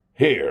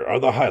Here are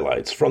the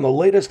highlights from the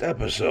latest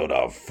episode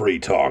of Free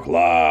Talk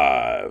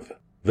Live.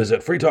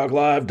 Visit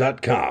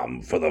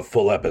freetalklive.com for the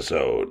full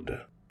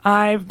episode.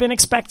 I've been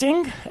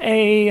expecting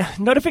a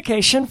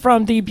notification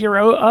from the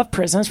Bureau of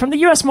Prisons, from the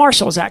U.S.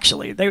 Marshals,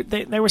 actually.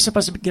 They were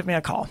supposed to give me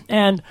a call.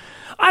 And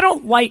I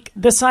don't like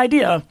this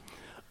idea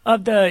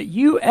of the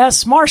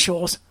U.S.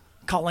 Marshals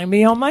calling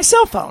me on my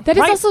cell phone. That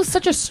is also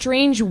such a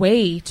strange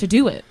way to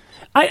do it.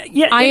 I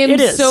am it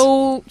is.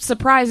 so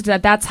surprised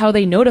that that's how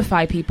they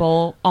notify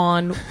people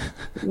on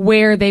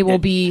where they will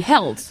be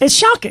held. It's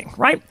shocking,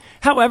 right?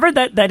 However,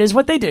 that is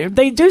what they do.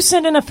 They do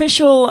send an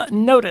official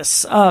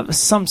notice of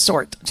some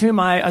sort to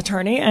my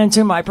attorney and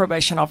to my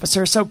probation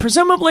officer. So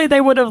presumably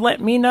they would have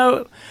let me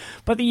know.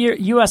 But the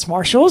U.S.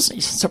 Marshals,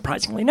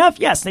 surprisingly enough,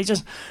 yes, they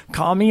just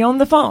call me on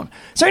the phone.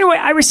 So anyway,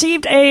 I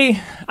received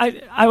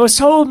I was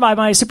told by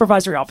my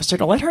supervisory officer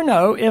to let her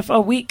know if a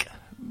week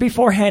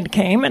beforehand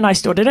came, and I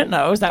still didn't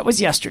know. That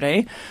was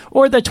yesterday,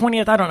 or the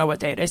 20th. I don't know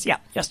what day it is. Yeah,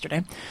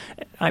 yesterday.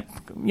 I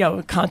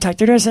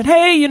contacted her and said,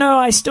 hey,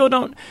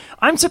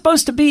 I'm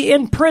supposed to be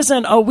in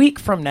prison a week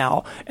from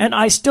now, and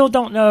I still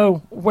don't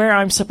know where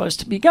I'm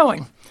supposed to be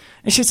going.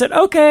 And she said,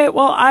 okay,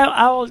 well,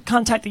 I'll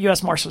contact the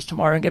U.S. Marshals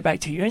tomorrow and get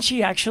back to you. And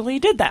she actually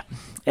did that.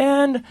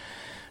 And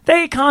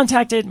they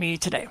contacted me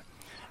today.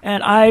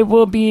 And I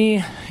will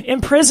be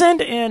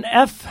imprisoned in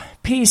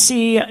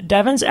FMC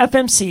Devens,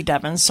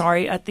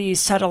 at the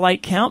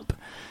satellite camp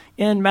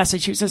in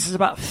Massachusetts.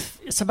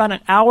 It's about an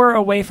hour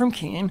away from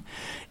Keene.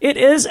 It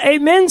is a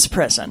men's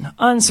prison.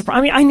 I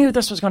mean, I knew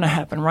this was going to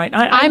happen, right?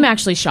 I'm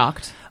actually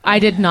shocked. I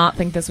did not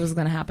think this was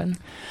going to happen.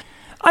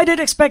 I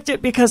did expect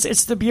it because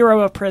it's the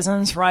Bureau of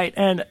Prisons, right?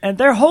 And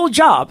their whole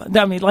job,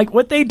 I mean, like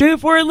what they do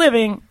for a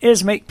living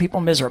is make people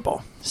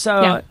miserable.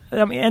 So, yeah.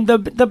 I mean, and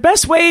the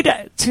best way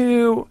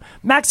to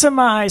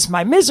maximize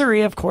my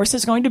misery, of course,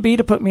 is going to be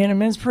to put me in a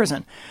men's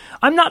prison.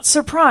 I'm not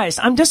surprised.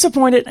 I'm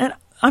disappointed. And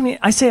I mean,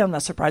 I say I'm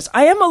not surprised.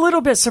 I am a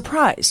little bit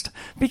surprised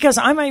because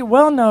I'm a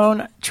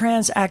well-known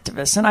trans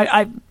activist. And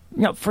I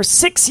for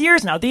 6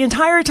 years now, the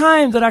entire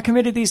time that I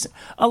committed these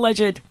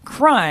alleged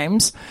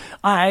crimes,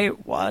 I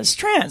was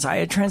trans. I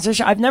had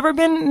transitioned. I've never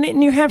been in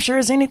New Hampshire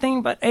as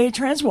anything but a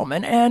trans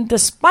woman. And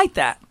despite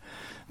that,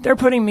 they're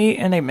putting me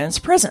in a men's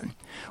prison,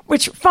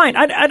 which, fine.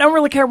 I don't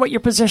really care what your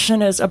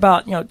position is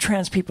about,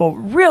 trans people,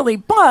 really.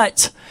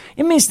 But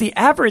it means the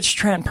average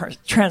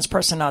trans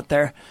person out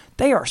there,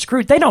 they are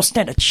screwed. They don't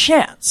stand a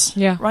chance.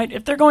 Yeah. Right?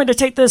 If they're going to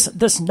take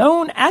this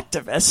known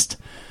activist,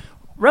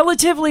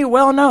 relatively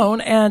well known,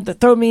 and to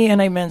throw me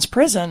in a men's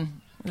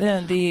prison,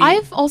 then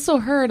I've also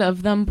heard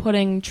of them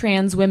putting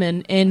trans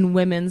women in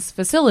women's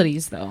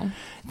facilities, though.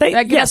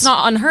 That's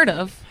not unheard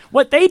of.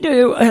 What they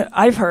do,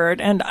 I've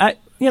heard, and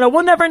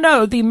we'll never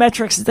know the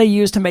metrics that they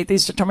use to make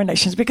these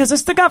determinations because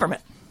it's the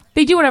government.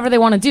 They do whatever they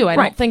want to do. I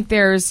don't think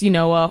there's,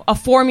 a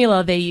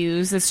formula they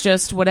use. It's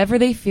just whatever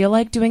they feel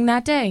like doing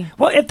that day.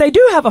 Well, if they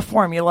do have a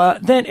formula,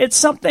 then it's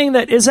something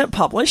that isn't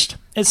published.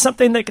 It's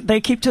something that they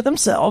keep to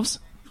themselves.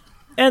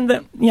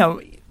 And,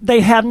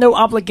 they have no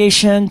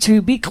obligation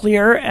to be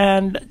clear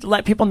and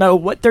let people know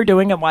what they're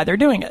doing and why they're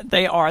doing it.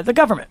 They are the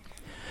government.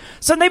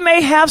 So they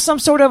may have some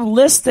sort of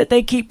list that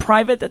they keep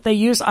private that they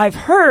use. I've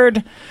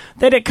heard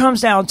that it comes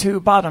down to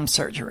bottom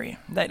surgery,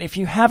 that if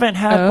you haven't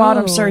had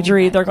bottom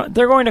surgery, they're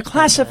going to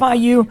classify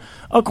you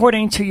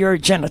according to your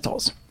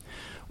genitals,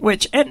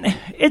 and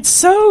it's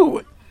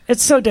so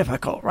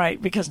difficult,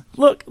 right? Because,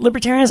 look,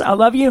 libertarians, I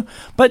love you,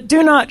 but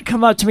do not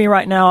come up to me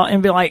right now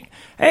and be like,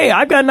 hey,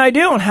 I've got an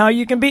idea on how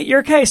you can beat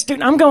your case.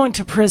 Dude, I'm going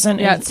to prison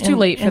it's too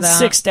late for that.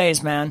 6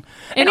 days, man.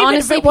 And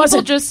honestly,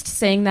 people just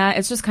saying that,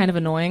 it's just kind of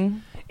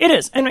annoying. It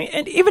is. And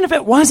even if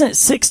it wasn't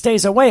 6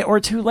 days away or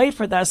too late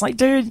for that, it's like,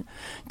 dude,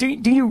 do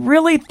you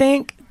really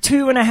think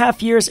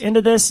 2.5 years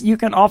into this, you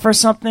can offer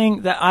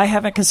something that I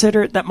haven't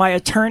considered, that my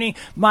attorney,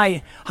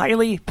 my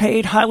highly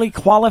paid, highly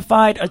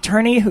qualified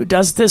attorney who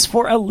does this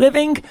for a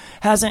living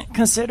hasn't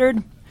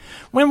considered?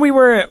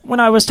 When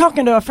I was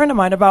talking to a friend of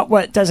mine about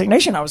what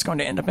designation I was going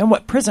to end up in,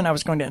 what prison I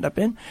was going to end up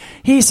in,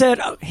 he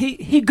said,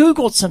 he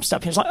Googled some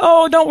stuff. He was like,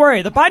 oh, don't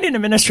worry. The Biden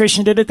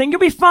administration did a thing.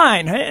 You'll be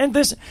fine. And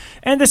this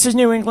is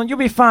New England. You'll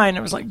be fine.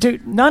 It was like,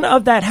 dude, none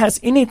of that has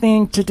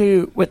anything to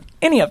do with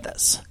any of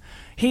this.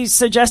 He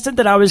suggested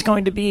that I was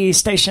going to be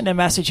stationed in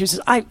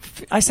Massachusetts. I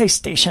say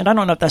stationed. I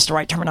don't know if that's the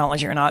right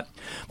terminology or not.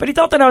 But he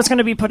thought that I was going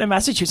to be put in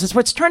Massachusetts,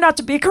 which turned out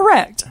to be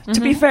correct, to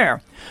be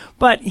fair.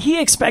 But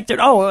he expected,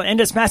 and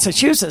it's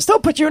Massachusetts. They'll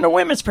put you in a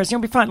women's prison.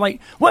 You'll be fine.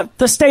 Like, what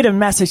the state of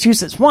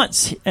Massachusetts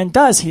wants and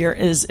does here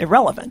is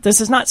irrelevant.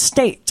 This is not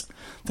state.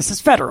 This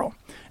is federal.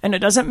 And it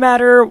doesn't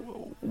matter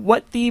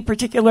what the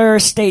particular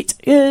state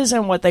is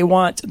and what they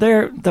want.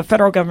 The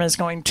federal government is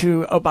going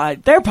to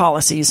abide their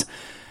policies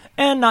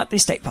and not the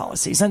state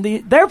policies. And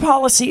their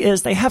policy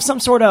is they have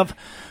some sort of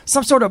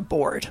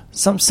board,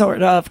 some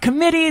sort of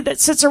committee that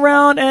sits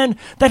around and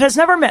that has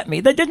never met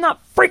me, that did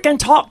not freaking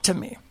talk to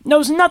me,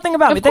 knows nothing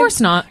about me. Of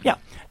course not. Yeah.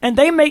 And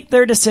they make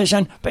their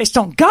decision based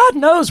on God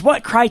knows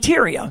what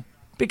criteria,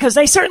 because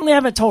they certainly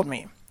haven't told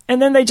me.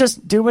 And then they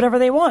just do whatever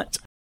they want.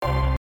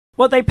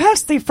 Well, they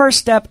passed the First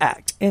Step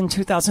Act in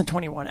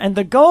 2021, and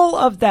the goal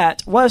of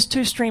that was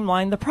to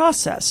streamline the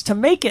process, to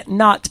make it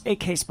not a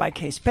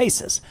case-by-case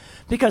basis.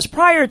 Because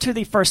prior to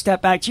the First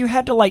Step Act, you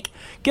had to,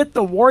 get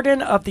the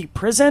warden of the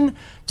prison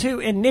to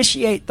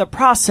initiate the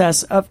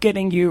process of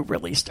getting you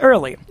released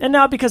early. And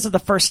now, because of the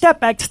First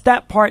Step Act,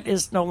 that part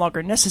is no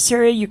longer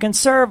necessary. You can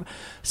serve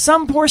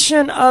some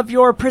portion of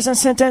your prison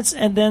sentence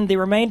and then the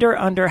remainder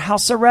under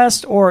house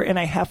arrest or in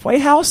a halfway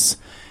house.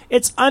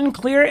 It's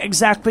unclear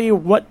exactly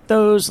what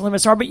those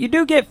limits are, but you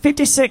do get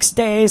 56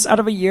 days out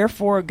of a year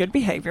for good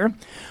behavior,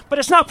 but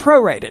it's not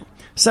prorated.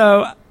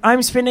 So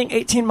I'm spending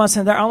 18 months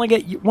in there. I only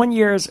get 1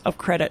 year of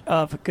credit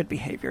of good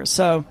behavior.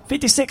 So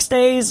 56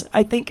 days,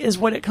 I think, is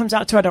what it comes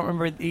out to. I don't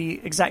remember the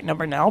exact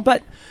number now,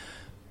 but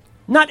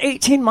not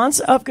 18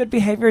 months of good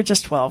behavior,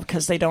 just 12,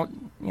 because they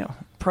don't,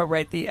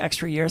 prorate the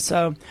extra year.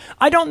 So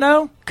I don't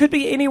know. Could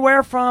be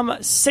anywhere from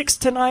 6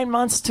 to 9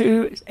 months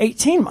to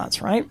 18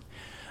 months, right?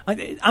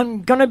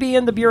 I'm going to be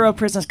in the Bureau of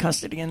Prisons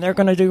custody, and they're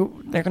going to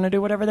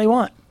do whatever they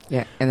want.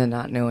 Yeah, and the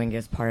not knowing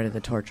is part of the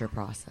torture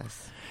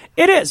process.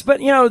 It is, but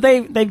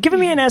they've given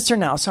me an answer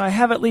now, so I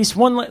have at least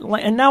one,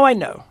 and now I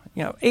know.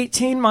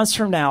 18 months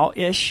from now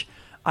ish,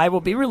 I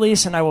will be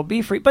released and I will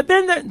be free. But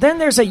then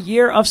there's a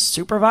year of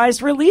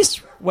supervised release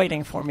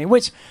waiting for me,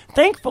 which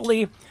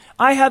thankfully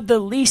I have the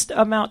least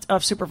amount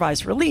of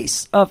supervised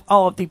release of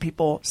all of the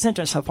people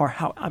sentenced so far.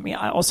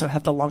 I also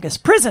have the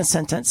longest prison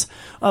sentence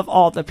of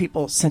all the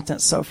people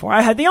sentenced so far.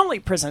 I had the only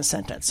prison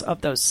sentence of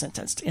those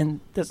sentenced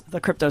in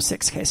the Crypto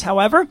 6 case.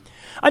 However,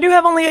 I do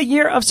have only a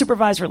year of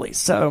supervised release.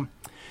 So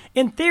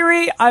in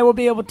theory, I will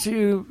be able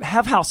to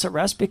have house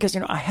arrest because,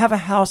 I have a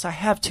house, I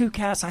have 2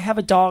 cats, I have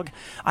a dog,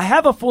 I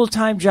have a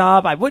full-time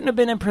job. I wouldn't have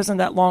been in prison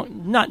that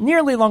long, not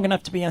nearly long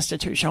enough to be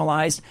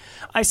institutionalized.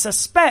 I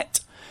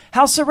suspect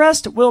house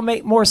arrest will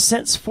make more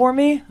sense for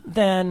me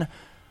than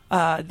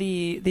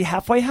the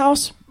halfway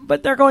house,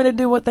 but they're going to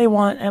do what they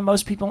want, and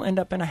most people end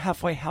up in a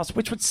halfway house,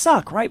 which would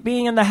suck, right?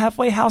 Being in the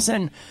halfway house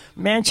in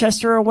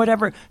Manchester or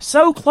whatever,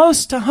 so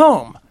close to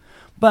home,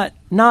 but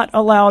not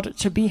allowed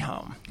to be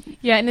home.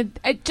 Yeah, and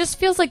it just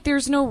feels like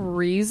there's no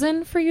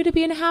reason for you to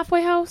be in a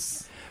halfway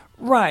house.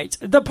 Right.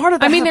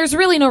 There's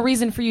really no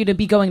reason for you to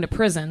be going to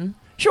prison.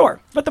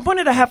 Sure, but the point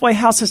of the halfway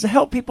house is to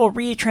help people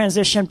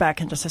re-transition back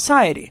into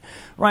society,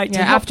 right? Yeah,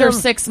 after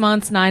 6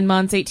 months, 9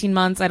 months, 18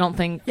 months, I don't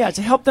think... Yeah,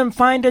 to help them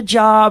find a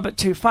job,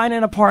 to find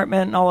an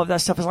apartment, and all of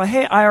that stuff. It's like,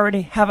 hey, I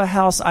already have a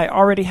house. I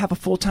already have a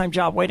full-time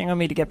job waiting on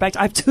me to get back.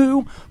 I have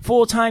 2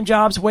 full-time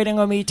jobs waiting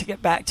on me to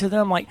get back to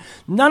them. Like,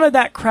 none of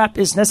that crap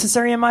is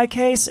necessary in my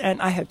case,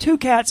 and I have 2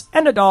 cats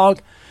and a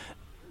dog.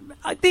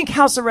 I think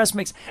house arrest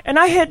makes... And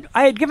I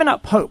had given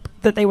up hope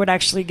that they would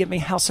actually give me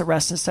house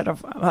arrest instead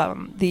of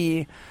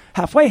the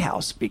halfway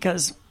house,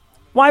 because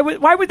why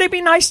would they be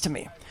nice to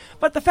me?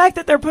 But the fact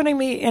that they're putting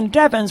me in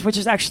Devens, which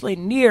is actually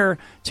near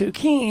to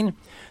Keene,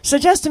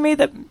 suggests to me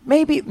that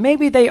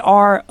maybe they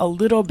are a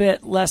little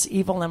bit less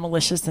evil and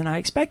malicious than I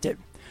expected.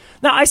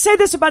 Now, I say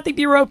this about the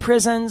Bureau of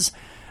Prisons.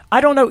 I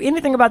don't know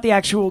anything about the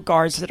actual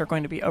guards that are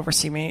going to be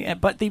overseeing me,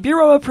 but the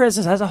Bureau of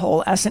Prisons as a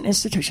whole, as an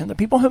institution, the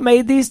people who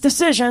made these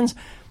decisions,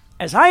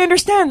 as I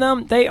understand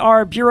them, they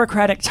are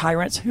bureaucratic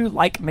tyrants who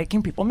like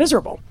making people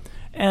miserable.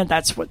 And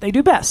that's what they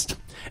do best.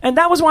 And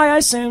that was why I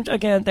assumed,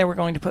 again, they were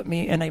going to put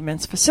me in a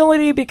men's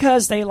facility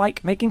because they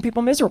like making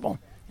people miserable.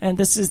 And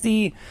this is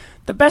the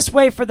best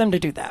way for them to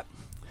do that.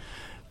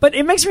 But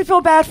it makes me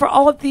feel bad for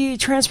all of the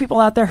trans people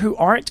out there who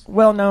aren't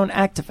well-known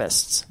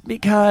activists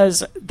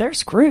because they're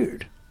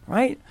screwed,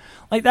 right?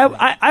 Like that,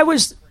 I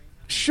was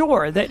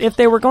sure that if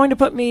they were going to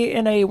put me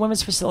in a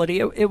women's facility,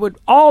 it would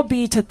all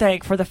be to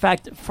thank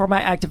for my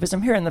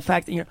activism here and the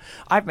fact that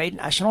I've made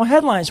national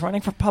headlines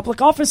running for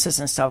public offices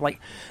and stuff.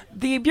 Like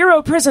the Bureau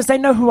of Prisons, they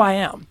know who I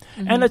am,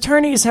 and my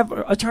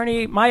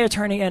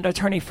attorney and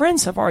attorney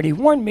friends have already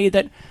warned me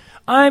that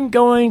I'm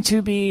going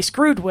to be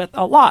screwed with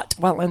a lot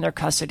while in their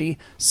custody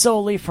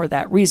solely for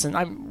that reason.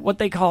 I'm what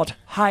they called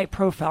high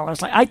profile. I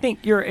was like, I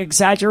think you're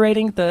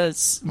exaggerating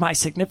my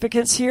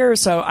significance here,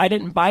 so I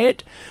didn't buy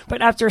it.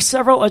 But after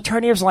several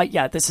attorneys were like,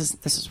 yeah, this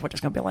is what it's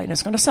going to be like, and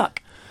it's going to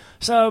suck.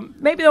 So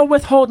maybe they'll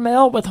withhold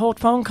mail, withhold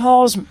phone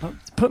calls,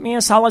 put me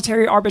in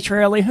solitary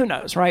arbitrarily. Who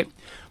knows, right?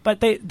 But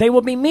they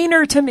will be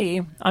meaner to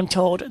me, I'm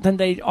told, than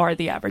they are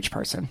the average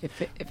person.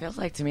 It feels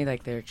like to me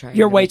like they're trying.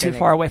 You're way too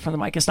far away from the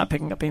mic. It's not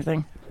picking up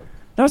anything.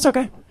 No, it's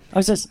okay. I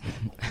was just...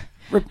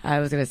 I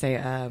was going to say,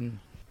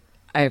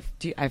 I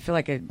feel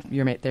like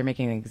they're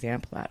making an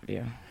example out of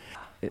you.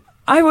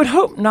 I would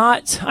hope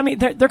not. I mean,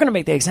 they're going to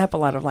make the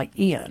example out of, like,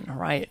 Ian,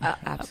 right?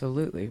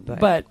 Absolutely.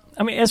 But,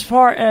 I mean, as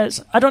far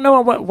as... I don't know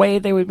in what way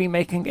they would be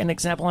making an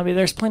example. I mean,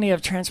 there's plenty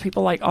of trans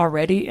people, like,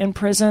 already in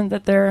prison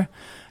that they're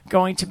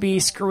going to be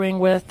screwing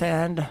with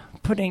and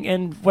putting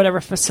in whatever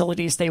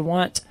facilities they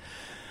want.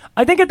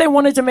 I think if they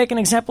wanted to make an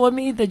example of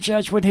me, the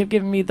judge would have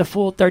given me the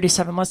full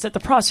 37 months that the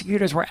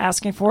prosecutors were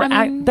asking for.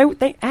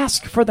 They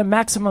asked for the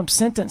maximum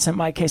sentence in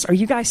my case. Are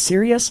you guys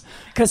serious?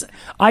 Because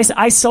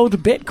I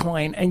sold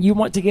Bitcoin and you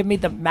want to give me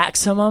the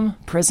maximum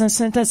prison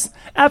sentence?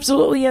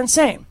 Absolutely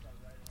insane.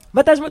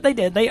 But that's what they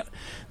did.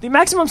 The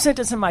maximum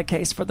sentence in my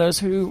case, for those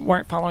who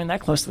weren't following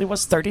that closely,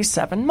 was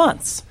 37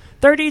 months.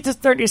 30 to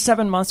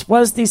 37 months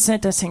was the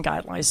sentencing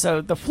guidelines.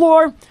 So the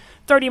floor,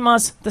 30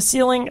 months. The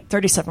ceiling,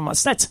 37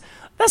 months.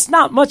 That's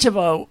not much of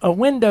a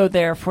window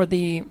there for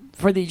the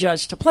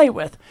judge to play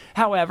with.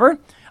 However,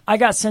 I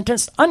got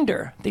sentenced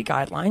under the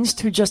guidelines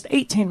to just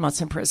 18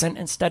 months in prison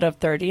instead of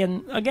 30.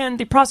 And again,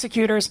 the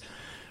prosecutors,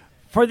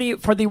 for the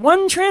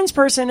one trans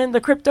person in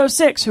the Crypto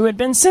 6 who had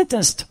been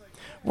sentenced,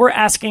 were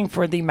asking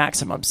for the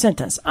maximum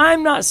sentence.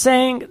 I'm not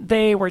saying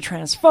they were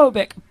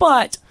transphobic,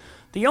 but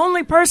the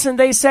only person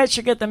they said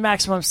should get the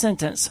maximum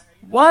sentence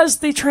was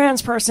the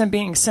trans person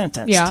being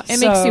sentenced. Yeah, it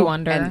makes you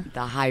wonder. And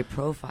the high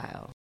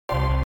profile.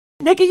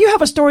 Nikki, you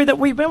have a story that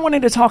we've been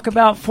wanting to talk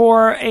about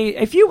for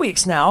a few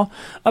weeks now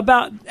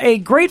about a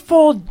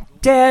Grateful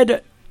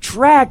Dead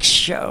drag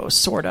show,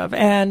 sort of.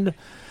 And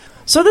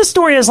so this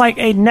story is like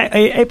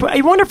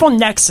a wonderful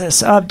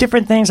nexus of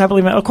different things, I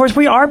believe. Of course,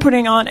 we are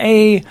putting on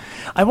I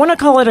want to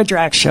call it a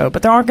drag show,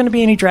 but there aren't going to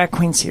be any drag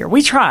queens here.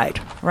 We tried,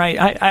 right?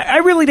 I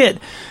really did.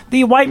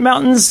 The White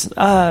Mountains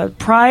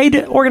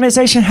Pride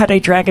organization had a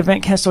drag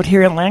event canceled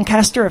here in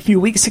Lancaster a few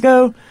weeks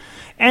ago.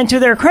 And to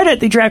their credit,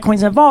 the drag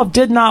queens involved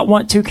did not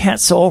want to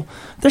cancel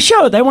the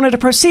show. They wanted to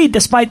proceed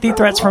despite the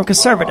threats from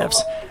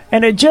conservatives.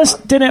 And it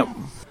just didn't.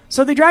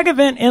 So the drag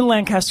event in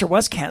Lancaster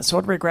was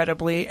canceled,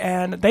 regrettably,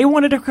 and they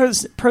wanted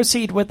to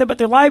proceed with it. But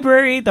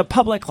the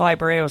public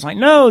library, was like,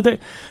 no,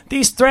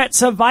 these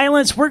threats of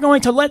violence, we're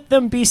going to let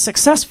them be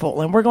successful.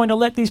 And we're going to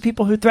let these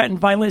people who threaten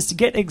violence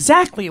get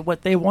exactly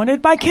what they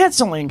wanted by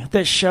canceling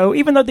this show,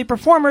 even though the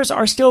performers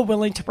are still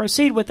willing to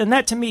proceed with it. And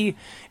that, to me,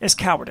 is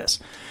cowardice.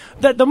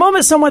 The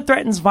moment someone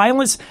threatens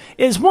violence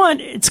is, one,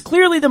 it's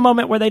clearly the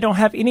moment where they don't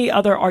have any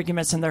other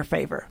arguments in their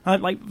favor.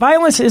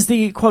 Violence is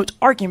the, quote,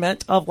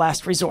 argument of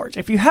last resort.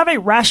 If you have a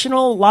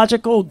rational,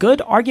 logical,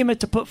 good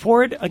argument to put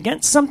forward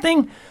against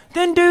something,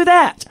 then do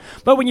that.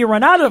 But when you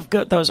run out of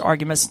those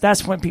arguments,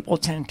 that's when people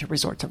tend to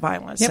resort to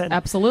violence. Yep,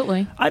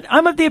 absolutely.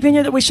 I'm of the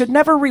opinion that we should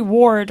never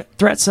reward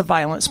threats of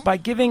violence by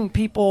giving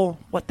people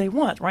what they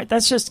want, right?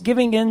 That's just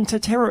giving in to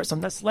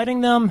terrorism. That's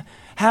letting them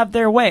have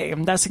their way.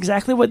 And that's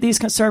exactly what these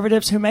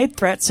conservatives who made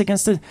threats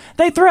against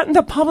they threatened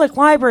the public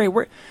library.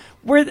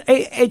 We're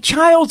a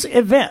child's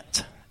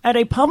event at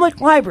a public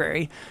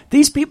library.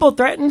 These people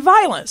threatened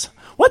violence.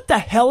 What the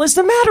hell is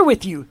the matter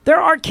with you? There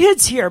are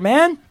kids here,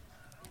 man.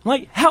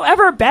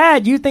 However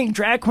bad you think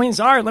drag queens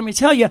are, let me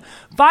tell you,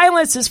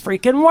 violence is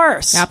freaking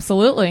worse.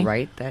 Absolutely.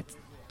 Right? That's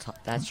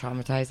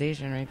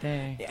traumatization right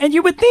there. And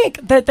you would think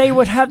that they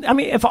would have,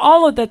 if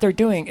all of that they're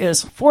doing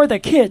is for the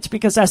kids,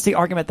 because that's the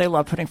argument they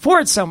love putting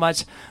forward so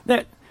much,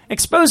 that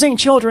exposing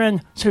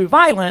children to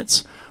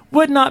violence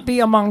would not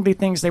be among the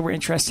things they were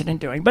interested in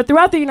doing. But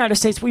throughout the United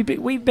States,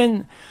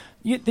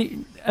 the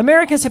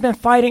Americans have been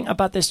fighting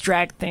about this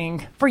drag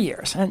thing for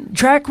years. And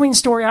Drag Queen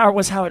Story Hour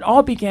was how it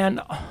all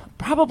began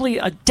probably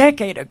a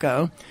decade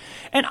ago.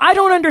 And I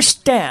don't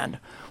understand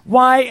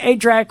why a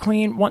drag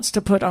queen wants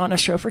to put on a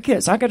show for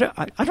kids. I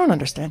don't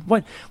understand.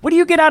 What do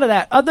you get out of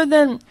that other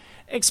than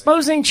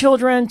exposing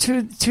children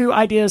to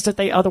ideas that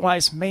they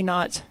otherwise may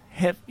not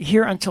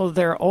hear until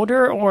they're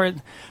older, or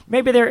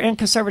maybe they're in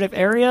conservative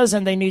areas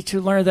and they need to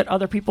learn that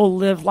other people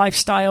live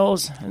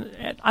lifestyles.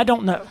 I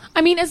don't know.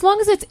 As long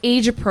as it's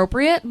age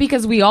appropriate,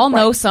 because we all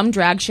know some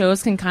drag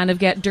shows can kind of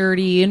get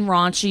dirty and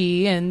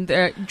raunchy, and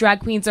drag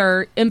queens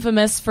are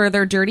infamous for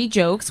their dirty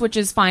jokes, which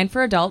is fine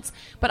for adults.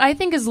 But I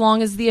think as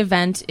long as the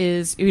event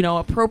is,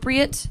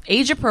 appropriate,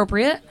 age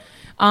appropriate,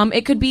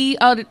 it could be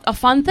a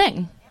fun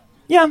thing.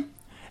 Yeah.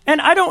 And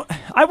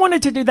I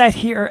wanted to do that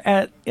here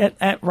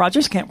at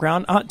Rogers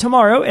Campground.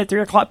 Tomorrow at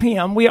 3:00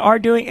 p.m., we are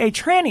doing a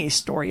tranny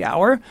story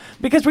hour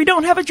because we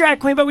don't have a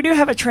drag queen, but we do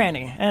have a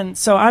tranny. And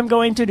so I'm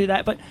going to do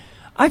that. But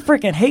I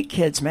freaking hate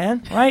kids,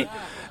 man, right?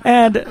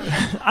 And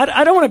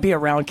I don't want to be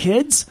around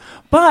kids.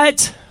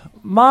 But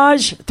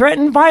Maj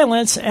threatened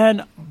violence,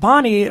 and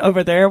Bonnie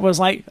over there was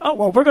like, oh,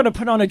 well, we're going to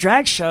put on a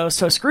drag show,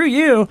 so screw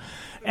you.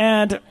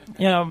 And,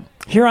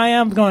 here I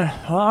am going,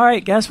 well, all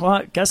right, guess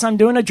what? Guess I'm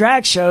doing a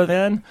drag show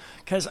then,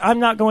 because I'm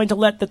not going to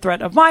let the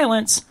threat of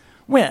violence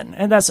win.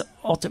 And that's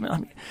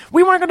ultimately,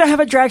 we weren't going to have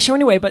a drag show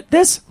anyway, but the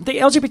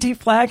LGBT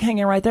flag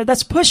hanging right there,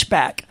 that's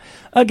pushback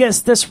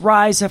against this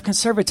rise of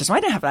conservatism. I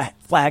didn't have a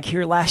flag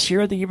here last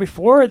year, or the year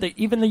before, or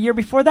even the year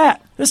before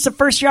that. This is the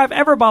first year I've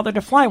ever bothered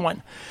to fly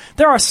one.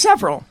 There are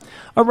several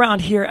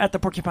around here at the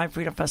Porcupine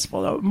Freedom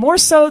Festival, though, more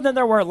so than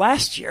there were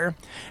last year.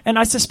 And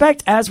I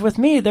suspect, as with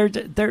me,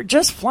 they're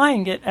just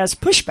flying it as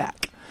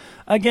pushback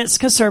against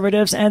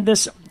conservatives and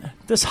this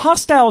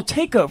hostile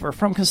takeover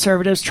from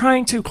conservatives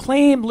trying to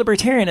claim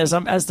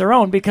libertarianism as their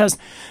own, because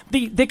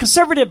the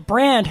conservative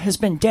brand has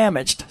been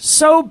damaged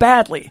so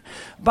badly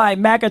by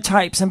MAGA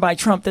types and by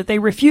Trump that they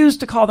refuse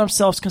to call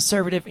themselves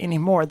conservative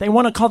anymore. They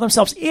want to call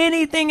themselves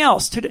anything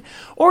else,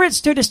 or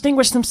it's to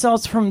distinguish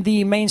themselves from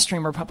the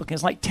mainstream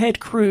Republicans like Ted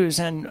Cruz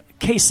and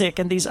Kasich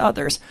and these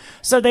others.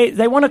 So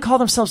they want to call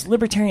themselves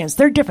libertarians.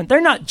 They're different.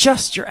 They're not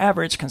just your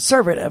average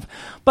conservative,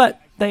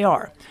 but they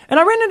are. And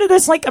I ran into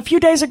this like a few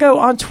days ago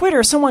on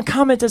Twitter. Someone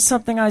commented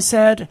something I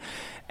said,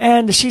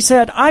 And she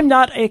said, I'm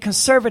not a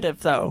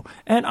conservative, though.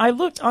 And I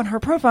looked on her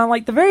profile,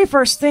 like the very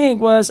first thing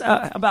was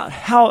about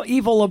how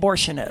evil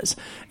abortion is.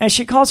 And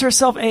she calls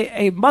herself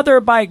a mother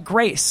by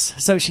grace.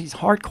 So she's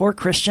hardcore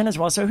Christian as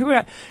well. So who we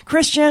got?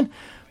 Christian,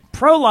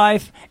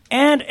 pro-life,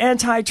 and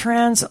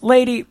anti-trans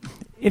lady.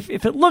 If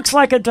it looks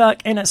like a duck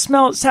and it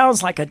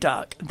sounds like a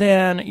duck,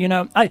 then,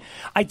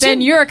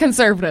 then you're a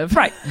conservative.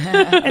 Right.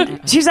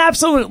 And she's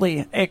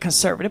absolutely a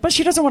conservative, but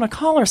she doesn't want to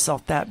call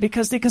herself that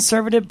because the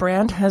conservative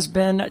brand has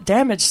been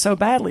damaged so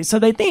badly. So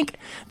they think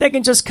they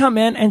can just come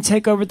in and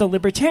take over the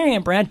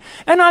libertarian brand,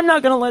 and I'm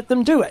not going to let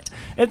them do it.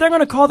 If they're going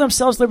to call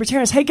themselves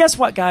libertarians, hey, guess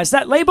what, guys?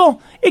 That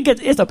label,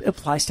 it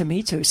applies to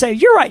me too. Say,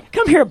 you're right.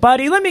 Come here,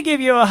 buddy. Let me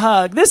give you a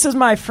hug. This is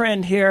my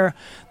friend here.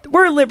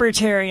 We're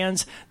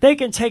libertarians. They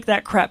can take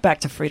that crap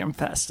back to Freedom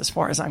Fest, as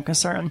far as I'm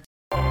concerned.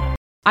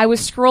 I was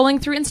scrolling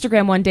through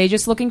Instagram one day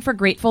just looking for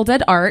Grateful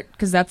Dead art,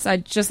 because that's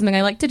just something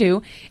I like to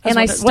do. And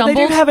I stumbled... Well,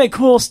 they do have a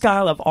cool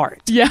style of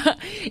art. Yeah.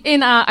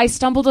 And I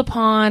stumbled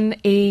upon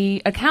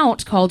a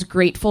account called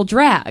Grateful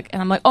Drag.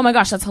 And I'm like, oh my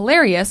gosh, that's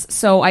hilarious.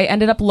 So I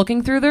ended up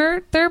looking through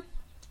their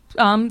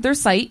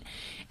site.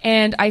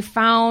 And I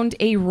found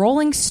a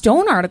Rolling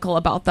Stone article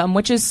about them,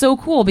 which is so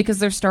cool because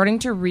they're starting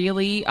to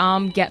really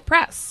get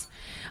press.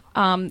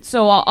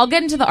 So I'll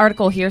get into the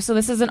article here. So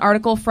this is an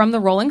article from the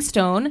Rolling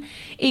Stone.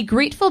 A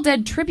Grateful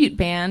Dead tribute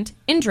band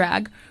in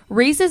drag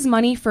raises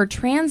money for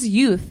trans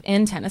youth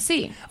in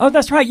Tennessee. Oh,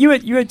 that's right. You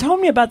had told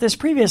me about this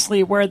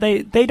previously, where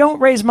they don't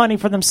raise money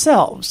for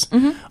themselves.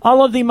 Mm-hmm.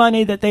 All of the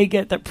money that they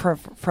get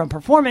from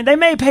performing, they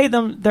may pay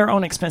them their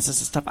own expenses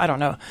and stuff. I don't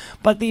know.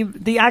 But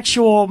the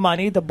actual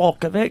money, the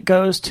bulk of it,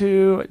 goes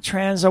to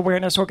trans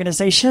awareness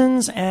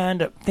organizations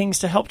and things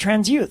to help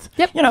trans youth.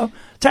 Yep.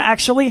 To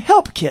actually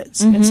help kids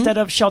instead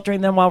of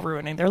sheltering them while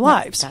ruining their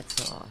lives.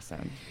 That's so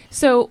awesome.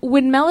 So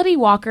when Melody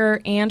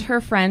Walker and her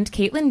friend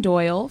Caitlin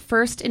Doyle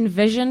first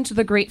envisioned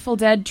the Grateful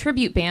Dead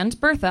tribute band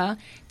Bertha,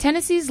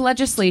 Tennessee's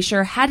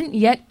legislature hadn't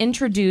yet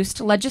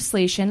introduced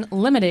legislation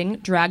limiting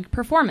drag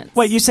performance.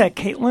 Wait, you said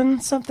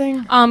Caitlin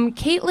something?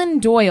 Caitlin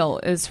Doyle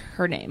is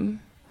her name.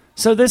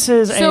 So this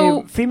is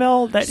a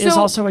female that is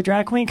also a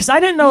drag queen? Because I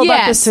didn't know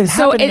about this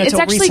happening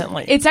until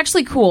recently. It's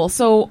actually cool.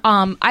 So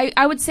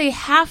I would say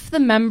half the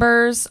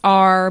members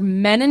are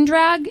men in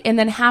drag, and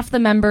then half the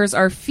members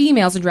are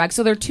females in drag.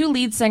 So their two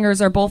lead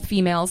singers are both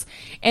females,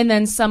 and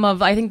then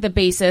I think the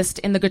bassist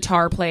and the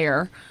guitar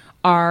player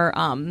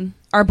are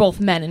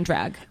both men in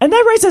drag. And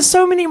that raises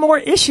so many more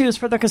issues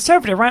for the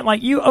conservative, right?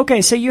 Like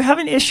so you have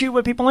an issue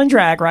with people in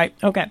drag, right?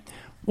 Okay.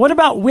 What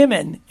about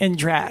women in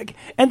drag?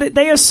 And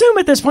they assume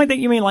at this point that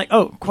you mean like,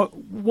 quote,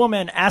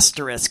 woman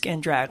asterisk in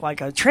drag,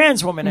 like a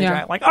trans woman in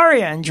drag, like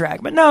Arya in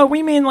drag. But no,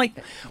 we mean like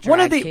drag one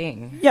of the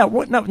king. Yeah,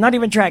 no, not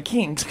even drag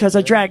kings, because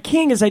a drag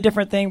king is a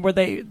different thing where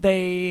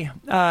they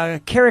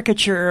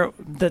caricature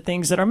the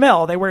things that are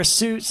male. They wear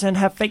suits and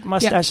have fake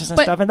mustaches and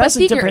stuff, and that's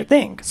a different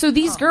thing. So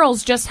these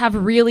girls just have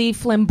really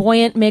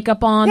flamboyant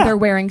makeup on. Yeah. They're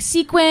wearing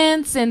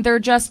sequins, and they're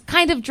just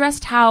kind of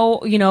dressed how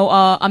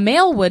a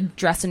male would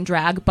dress in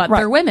drag, but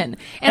they're women.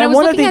 And I was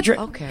looking at...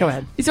 Go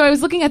ahead. So I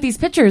was looking at these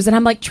pictures, and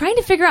I'm like trying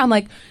to figure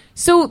out,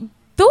 so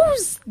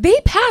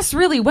they pass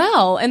really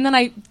well. And then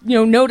I,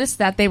 noticed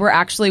that they were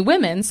actually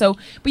women. So,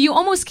 but you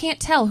almost can't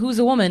tell who's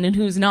a woman and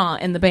who's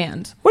not in the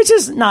band. Which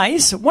is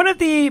nice. One of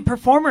the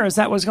performers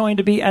that was going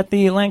to be at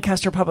the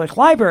Lancaster Public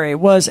Library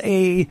was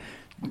a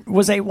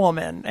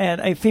woman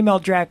and a female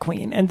drag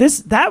queen. And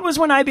that was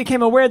when I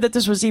became aware that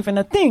this was even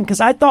a thing,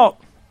 because I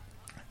thought...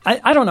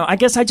 I don't know. I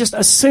guess I just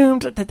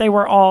assumed that they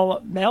were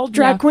all male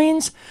drag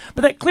queens,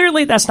 but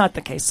clearly that's not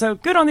the case. So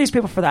good on these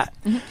people for that.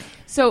 Mm-hmm.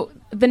 So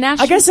the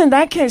national... I guess in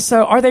that case,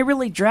 so are they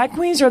really drag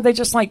queens, or are they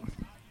just like...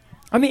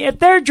 I mean, if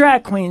they're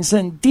drag queens,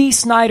 then Dee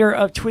Snider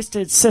of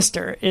Twisted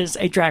Sister is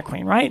a drag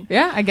queen, right?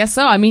 Yeah, I guess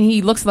so. I mean,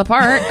 he looks the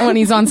part when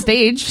he's on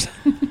stage.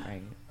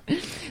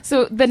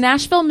 So the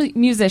Nashville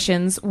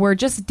musicians were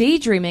just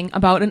daydreaming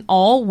about an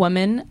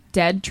all-woman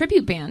Dead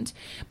tribute band,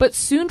 but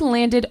soon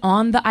landed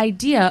on the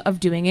idea of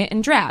doing it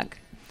in drag.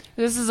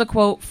 This is a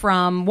quote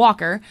from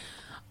Walker.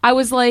 I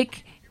was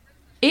like,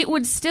 it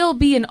would still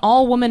be an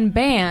all-woman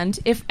band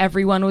if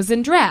everyone was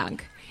in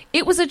drag.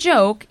 It was a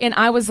joke, and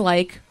I was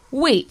like,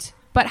 wait,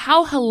 but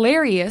how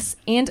hilarious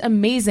and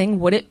amazing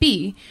would it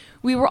be?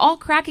 We were all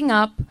cracking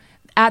up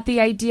at the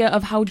idea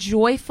of how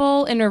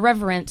joyful and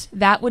irreverent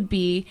that would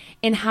be,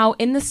 and how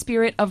in the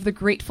spirit of the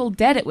Grateful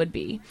Dead it would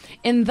be.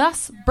 And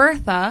thus,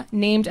 Bertha,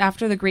 named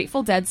after the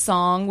Grateful Dead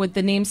song with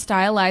the name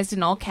stylized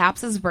in all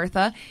caps as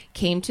Bertha,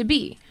 came to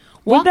be.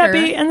 Would that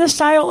be in the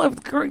style of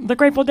the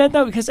Grateful Dead,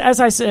 though? Because, as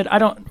I said, I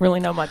don't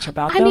really know much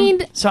about them.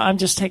 So I'm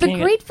just taking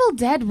the Grateful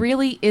Dead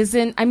really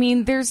isn't... I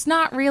mean, there's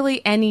not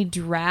really any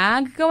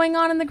drag going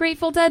on in the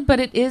Grateful Dead, but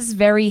it is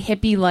very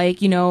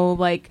hippie-like,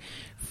 like...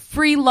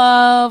 free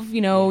love,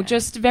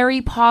 just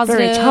very positive.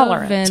 Very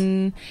tolerant.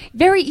 And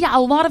a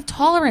lot of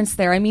tolerance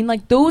there. I mean,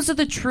 those are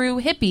the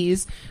true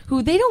hippies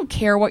who they don't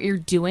care what you're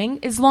doing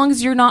as long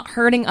as you're not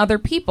hurting other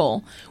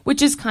people,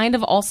 which is kind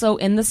of also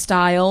in the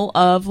style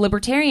of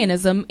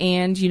libertarianism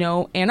and,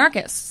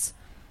 anarchists.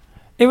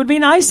 it would be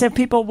nice if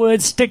people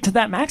would stick to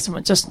that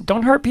maximum. Just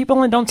don't hurt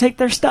people and don't take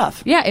their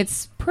stuff. Yeah,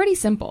 it's pretty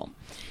simple.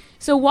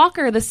 So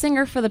Walker, the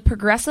singer for the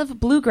progressive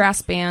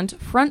bluegrass band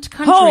Front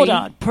Country. Hold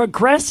on,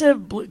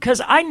 progressive blue,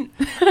 because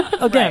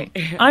again,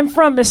 I'm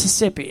from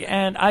Mississippi,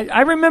 and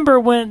I remember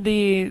when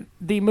the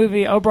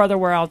movie Oh Brother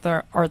Where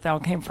Art Thou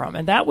came from,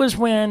 and that was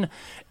when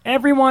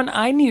everyone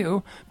I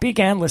knew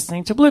began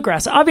listening to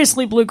bluegrass.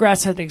 Obviously,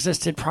 bluegrass had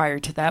existed prior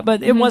to that,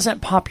 but it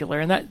wasn't popular.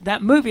 And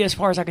that movie, as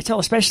far as I could tell,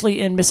 especially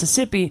in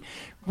Mississippi,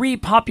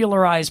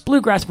 repopularized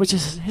bluegrass, which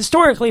is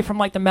historically from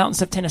like the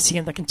mountains of Tennessee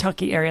and the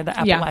Kentucky area, the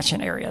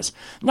Appalachian areas.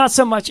 Not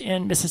so much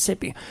in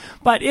Mississippi.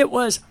 But it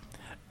was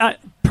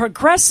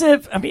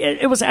progressive. I mean,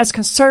 it was as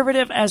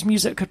conservative as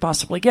music could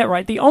possibly get,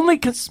 right? The only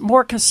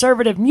more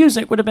conservative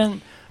music would have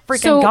been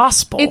freaking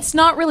gospel. It's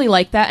not really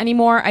like that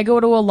anymore. I go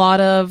to a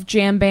lot of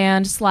jam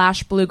band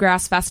 /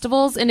 bluegrass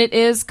festivals, and it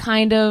is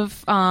kind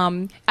of,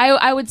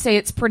 I would say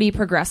it's pretty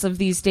progressive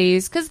these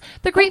days, because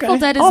the Grateful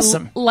Dead is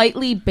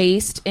lightly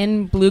based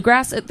in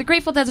bluegrass. The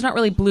Grateful Dead's not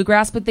really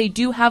bluegrass, but they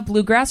do have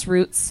bluegrass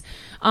roots.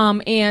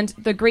 And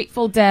the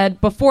Grateful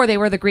Dead, before they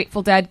were the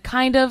Grateful Dead,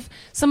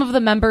 some of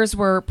the members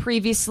were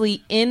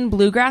previously in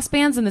bluegrass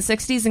bands in the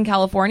 60s in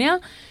California.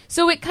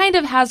 So it kind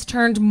of has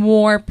turned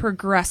more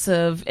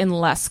progressive and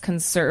less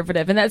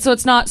conservative. And so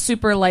it's not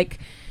super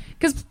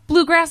because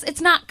bluegrass,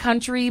 it's not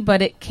country,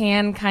 but it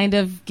can kind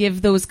of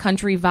give those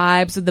country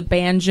vibes with the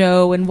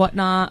banjo and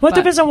whatnot. Well, it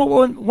depends on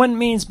what one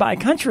means by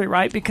country,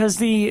 right? Because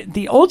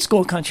the old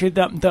school country,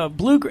 not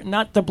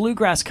the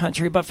bluegrass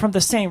country, but from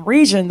the same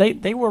region,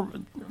 they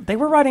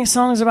were writing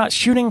songs about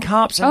shooting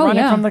cops and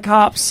running from the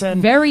cops,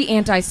 and very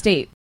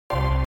anti-state.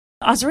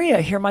 Azria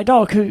here, my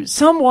dog, who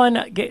some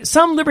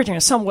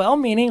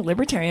well-meaning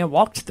libertarian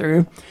walked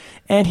through,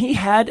 and he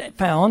had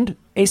found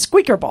a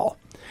squeaker ball,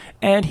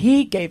 and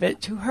he gave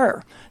it to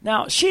her.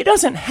 Now, she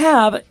doesn't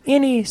have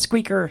any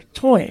squeaker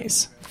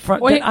toys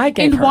that I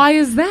gave her. And why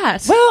is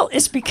that? Well,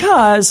 it's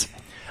because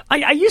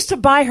I used to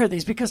buy her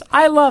these because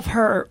I love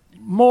her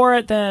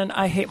more than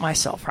I hate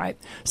myself, right?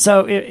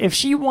 So if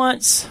she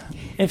wants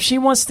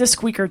this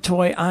squeaker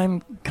toy,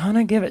 I'm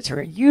gonna give it to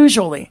her,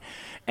 usually.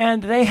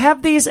 And they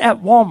have these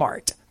at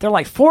Walmart. They're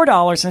like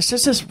 $4, and it's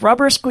just this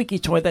rubber squeaky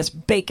toy that's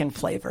bacon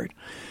flavored.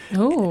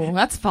 Oh,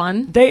 that's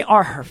fun. They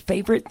are her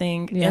favorite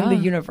thing in the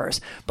universe.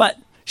 But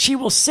she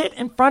will sit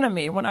in front of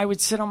me when I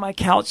would sit on my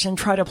couch and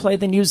try to play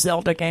the new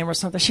Zelda game or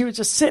something. She would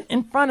just sit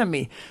in front of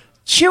me,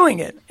 chewing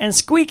it and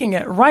squeaking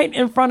it right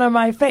in front of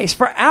my face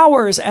for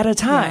hours at a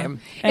time.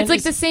 Yeah. It's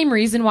like the same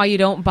reason why you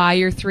don't buy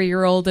your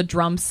 3-year-old a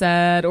drum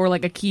set or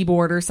like a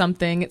keyboard or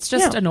something. It's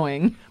just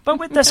annoying. But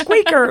with the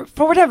squeaker,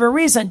 for whatever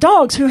reason,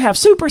 dogs who have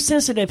super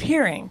sensitive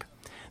hearing,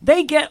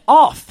 they get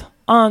off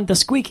on the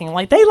squeaking.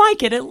 Like, they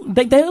like it.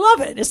 They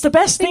love it. It's the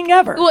best thing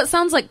ever. Well, it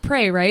sounds like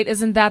prey, right?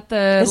 Isn't that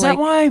Is that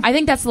why? I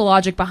think that's the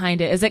logic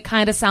behind it. Is it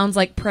kind of sounds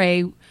like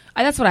prey.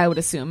 That's what I would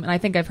assume, and I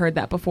think I've heard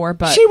that before.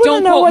 But she wouldn't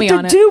don't know quote what me to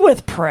on do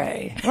with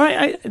prey,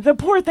 right? The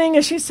poor thing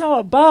is, she saw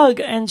a bug,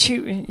 and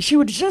she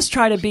would just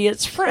try to be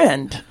its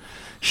friend.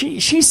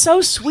 She's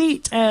so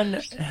sweet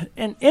and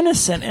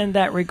innocent in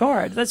that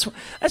regard. That's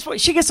why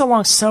she gets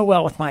along so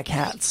well with my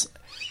cats,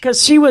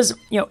 because she was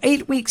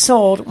 8 weeks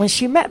old when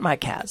she met my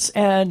cats,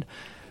 and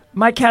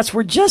my cats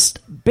were just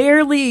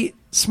barely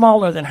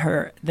smaller than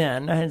her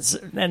then,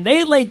 and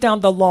they laid down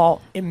the law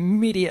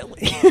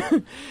immediately.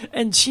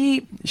 And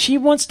she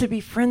wants to be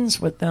friends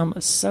with them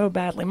so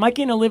badly.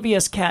 Mikey and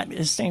Olivia's cat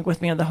is staying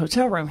with me in the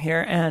hotel room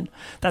here, and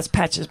that's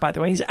Patches, by the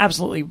way. He's an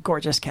absolutely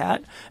gorgeous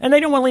cat, and they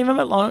don't want to leave him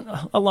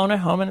alone at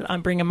home, and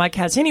I'm bringing my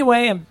cats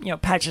anyway,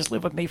 and Patches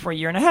lived with me for 1.5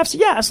 years, so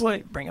yeah,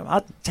 absolutely, bring him.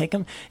 I'll take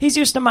him. He's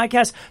used to my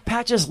cats.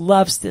 Patches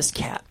loves this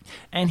cat,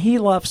 and he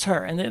loves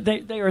her, and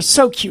they are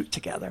so cute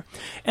together.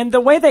 And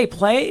the way they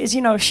play is,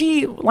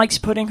 she likes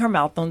putting her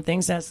mouth on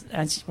things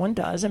as one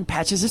does, and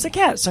Patches is a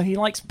cat, so he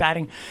likes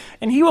batting,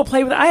 and he will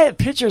play with it. I have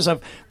pictures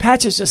of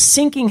Patches just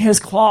sinking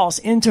his claws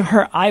into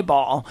her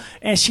eyeball,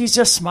 and she's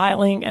just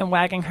smiling and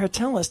wagging her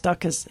tail and stuff,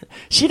 because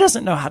she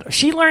doesn't know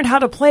she learned how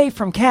to play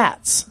from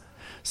cats.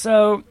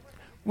 So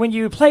when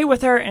you play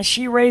with her and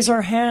she raised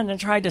her hand and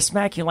tried to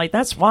smack you,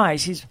 that's why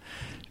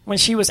when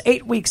she was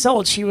 8 weeks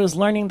old, she was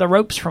learning the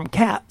ropes from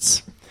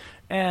cats.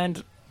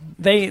 And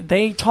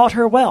they taught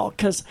her well,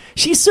 because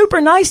she's super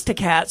nice to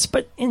cats,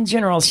 but in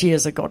general, she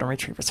is a golden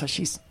retriever, so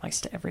she's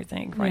nice to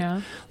everything, right?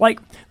 Yeah. Like,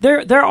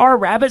 there are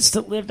rabbits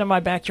that lived in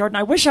my backyard, and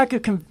I wish I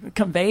could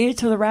convey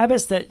to the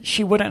rabbits that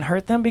she wouldn't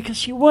hurt them, because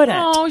she wouldn't.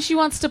 Oh, she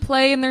wants to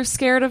play, and they're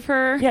scared of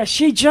her. Yeah,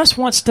 she just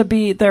wants to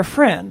be their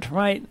friend,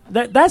 right?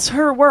 That's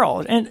her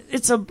world, and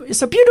it's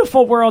a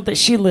beautiful world that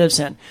she lives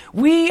in.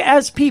 We,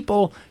 as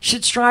people,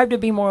 should strive to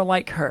be more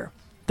like her.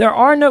 There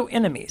are no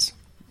enemies.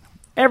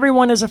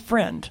 Everyone is a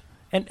friend.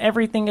 And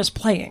everything is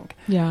playing.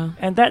 Yeah.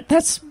 And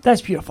that's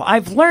beautiful.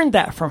 I've learned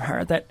that from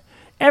her, that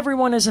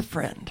everyone is a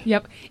friend.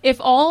 Yep. If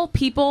all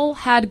people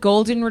had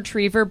golden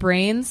retriever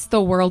brains,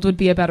 the world would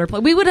be a better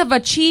place. We would have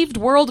achieved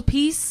world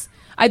peace.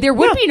 There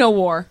would be no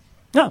war.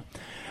 No.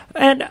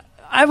 And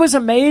I was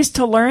amazed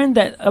to learn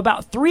that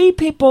about 3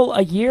 people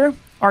a year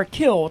are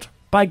killed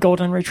by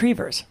golden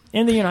retrievers.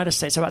 in the United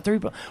States. About 3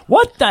 billion.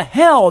 What the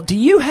hell do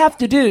you have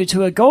to do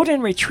to a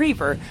golden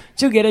retriever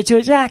to get it to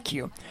attack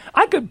you?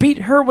 I could beat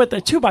her with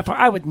a 2x4.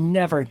 I would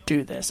never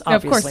do this,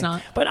 obviously. Of course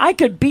not. But I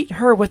could beat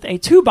her with a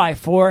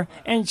 2x4,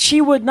 and she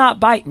would not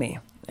bite me.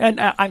 And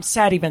I'm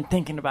sad even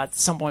thinking about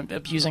someone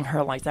abusing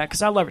her like that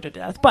because I love her to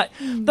death. But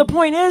the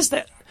point is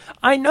that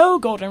I know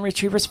golden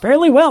retrievers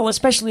fairly well,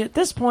 especially at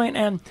this point,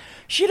 and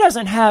she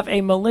doesn't have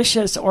a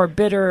malicious or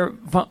bitter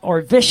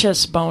or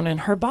vicious bone in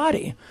her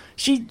body.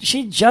 She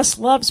just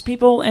loves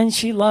people, and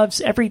she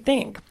loves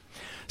everything.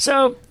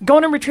 So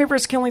golden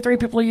retrievers killing 3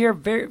 people a year,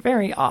 very,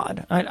 very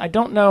odd. I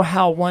don't know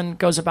how one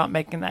goes about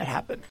making that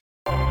happen.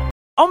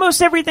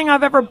 Almost everything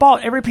I've ever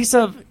bought, every piece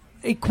of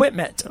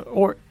equipment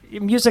or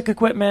music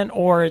equipment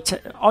or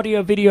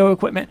audio video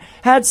equipment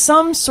had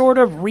some sort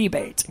of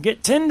rebate.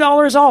 Get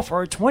 $10 off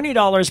or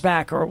 $20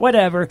 back or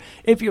whatever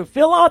if you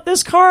fill out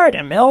this card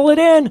and mail it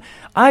in.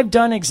 I've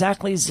done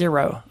exactly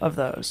 0 of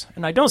those,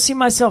 and I don't see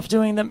myself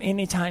doing them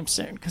anytime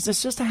soon because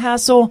it's just a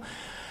hassle.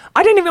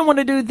 I didn't even want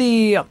to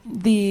do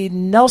the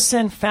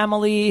Nelson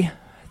family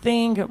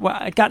thing.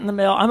 I got in the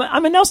mail.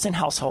 I'm a Nelson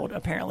household,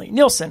 apparently.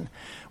 Nielsen,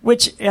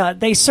 which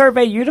they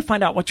survey you to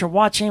find out what you're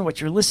watching, what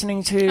you're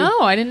listening to.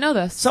 Oh, I didn't know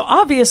this. So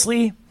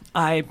obviously,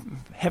 I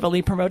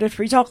heavily promoted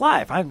Free Talk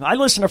Live. I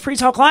listen to Free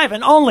Talk Live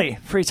and only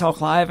Free Talk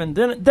Live, and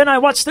then I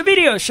watched the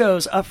video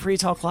shows of Free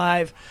Talk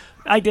Live.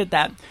 I did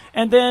that.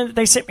 And then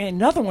they sent me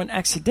another one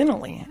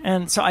accidentally,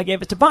 and so I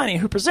gave it to Bonnie,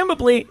 who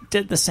presumably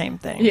did the same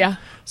thing. Yeah.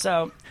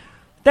 So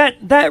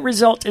that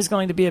result is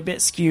going to be a bit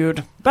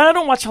skewed. But I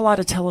don't watch a lot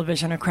of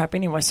television or crap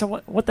anyway,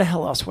 so what the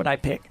hell else would I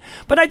pick?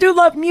 But I do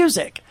love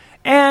music.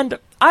 And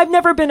I've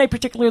never been a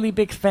particularly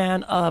big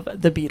fan of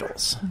the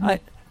Beatles.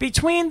 Mm-hmm.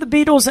 Between the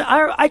Beatles,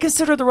 I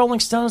consider the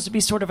Rolling Stones to be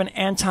sort of an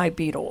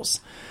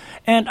anti-Beatles.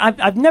 And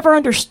I've never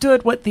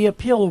understood what the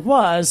appeal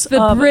was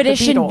the of British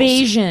the Beatles.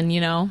 invasion, you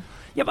know.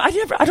 Yeah, but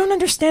I don't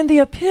understand the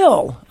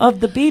appeal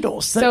of the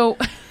Beatles. So...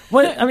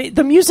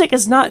 the music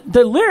is not,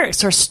 the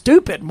lyrics are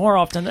stupid more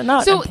often than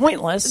not and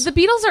pointless. The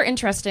Beatles are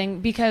interesting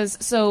because,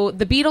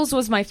 the Beatles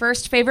was my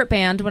first favorite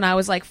band when I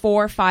was like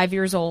 4 or 5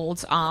 years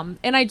old. And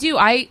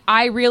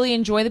I really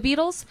enjoy the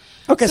Beatles.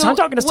 Okay, so I'm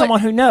talking to someone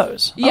who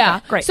knows. Yeah.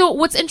 Okay, great. So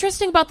what's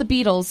interesting about the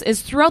Beatles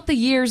is throughout the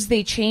years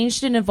they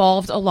changed and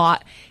evolved a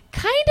lot,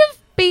 kind of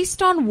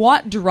based on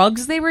what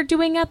drugs they were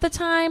doing at the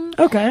time.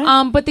 Okay.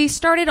 But they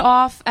started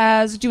off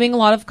as doing a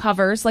lot of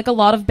covers, like a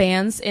lot of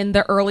bands in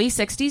the early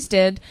 60s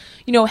did.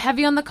 You know,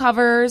 heavy on the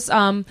covers,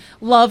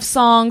 love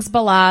songs,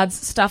 ballades,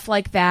 stuff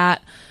like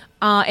that.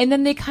 And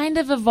then they kind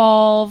of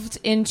evolved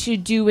into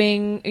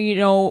doing,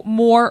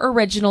 more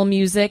original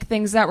music,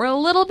 things that were a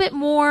little bit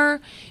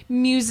more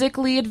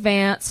musically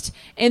advanced.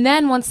 And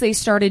then once they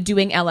started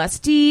doing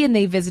LSD and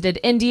they visited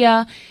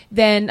India,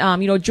 then,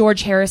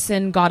 George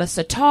Harrison got a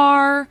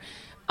sitar.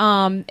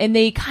 And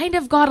they kind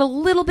of got a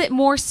little bit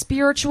more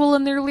spiritual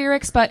in their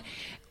lyrics, but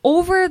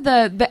over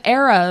the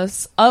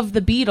eras of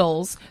the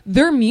Beatles,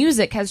 their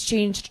music has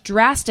changed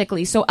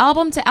drastically. So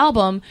album to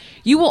album,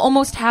 you will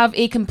almost have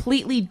a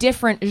completely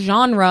different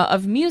genre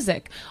of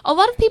music. A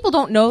lot of people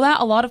don't know that.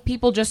 A lot of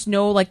people just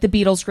know like the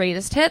Beatles'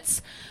 greatest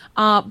hits.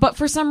 But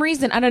for some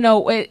reason, I don't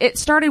know, it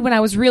started when I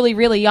was really,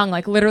 really young,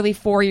 like literally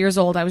 4 years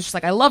old. I was just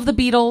like, I love the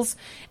Beatles.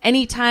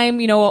 Anytime,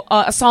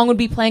 a song would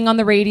be playing on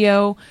the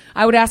radio,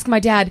 I would ask my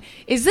dad,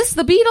 is this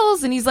the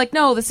Beatles? And he's like,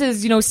 no, this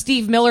is,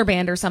 Steve Miller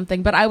Band or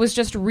something. But I was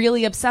just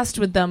really obsessed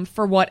with them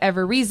for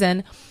whatever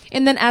reason.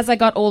 And then as I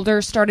got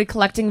older, started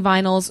collecting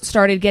vinyls,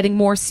 started getting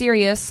more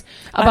serious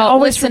about I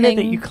always listening.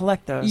 forget that you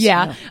collect those.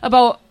 Yeah.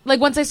 About, like,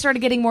 once I started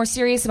getting more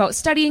serious about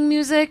studying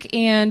music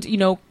and,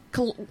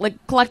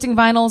 collecting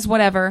vinyls,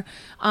 whatever,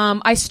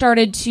 I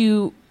started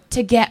to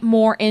get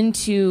more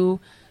into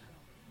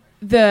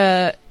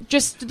the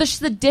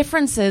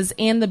differences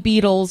in the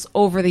Beatles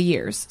over the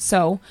years.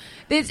 So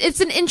it's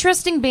an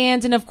interesting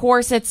band, and of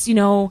course it's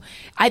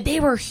they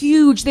were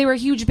huge. They were a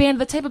huge band,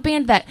 the type of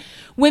band that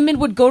women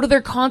would go to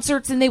their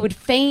concerts and they would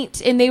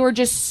faint, and they were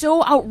just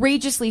so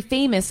outrageously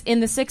famous in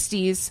the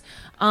 60s.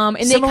 And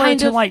Similar they kind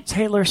to of like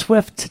Taylor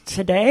Swift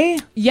today.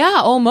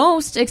 Yeah,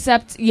 almost.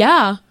 Except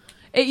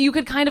you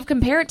could kind of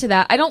compare it to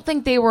that. I don't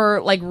think they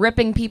were like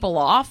ripping people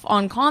off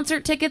on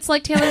concert tickets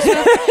like Taylor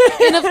Swift.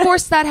 And of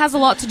course that has a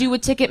lot to do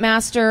with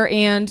Ticketmaster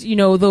and, the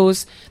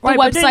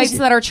websites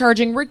that are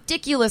charging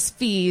ridiculous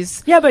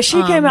fees. Yeah, but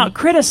she came out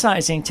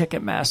criticizing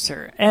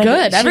Ticketmaster. And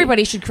good.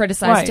 Everybody should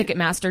criticize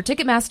Ticketmaster.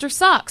 Ticketmaster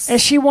sucks.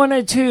 And she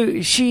wanted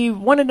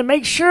to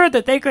make sure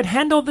that they could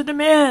handle the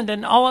demand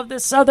and all of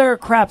this other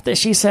crap that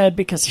she said,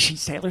 because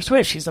she's Taylor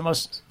Swift. She's the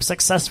most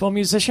successful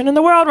musician in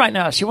the world right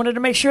now. She wanted to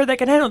make sure they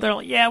could handle it. They're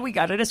like, yeah, we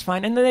got it, it's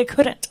fine. And then they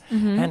couldn't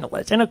handle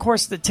it. And of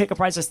course the ticket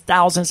price is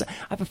thousands. I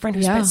have a friend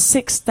who spent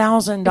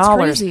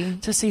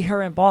 $6,000 to see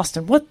her in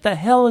Boston. What the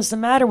hell is the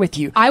matter with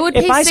you? I would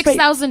pay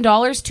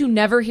 $6,000 to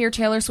never hear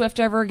Taylor Swift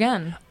ever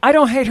again. I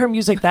don't hate her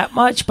music that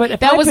much, but if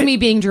that was me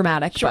being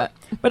dramatic. Sure.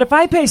 But if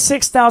I pay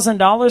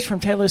 $6,000 from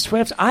Taylor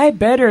Swift, I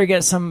better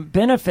get some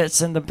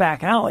benefits in the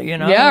back alley,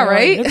 Yeah,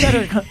 right?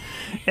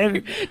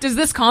 Does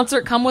this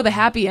concert come with a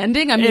happy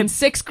ending? I mean,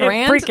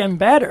 $6,000? It freaking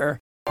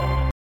better.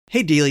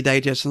 Hey Daily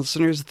Digest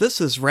listeners,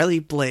 this is Riley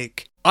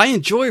Blake. I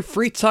enjoy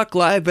Free Talk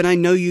Live and I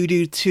know you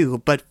do too,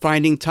 but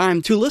finding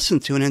time to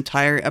listen to an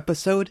entire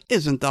episode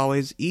isn't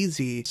always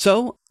easy,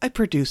 so I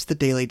produce the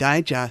Daily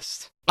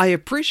Digest. I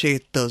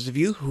appreciate those of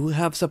you who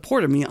have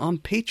supported me on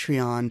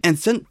Patreon and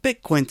sent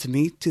Bitcoin to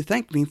me to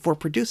thank me for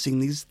producing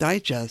these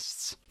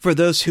digests. For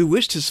those who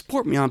wish to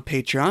support me on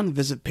Patreon,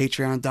 visit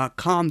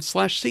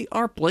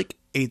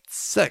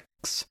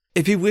patreon.com/crblake86.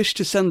 If you wish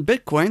to send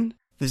Bitcoin,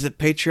 visit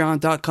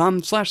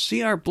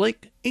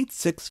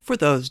patreon.com/crblake86 for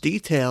those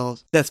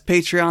details. That's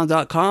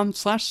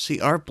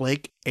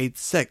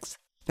patreon.com/crblake86.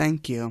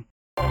 Thank you.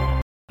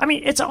 I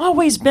mean, it's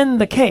always been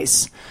the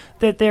case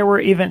that there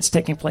were events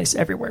taking place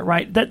everywhere,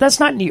 right? That's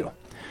not new.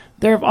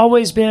 There have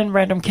always been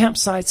random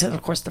campsites, and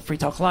of course the Free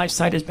Talk Live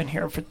site has been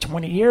here for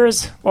 20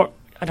 years, or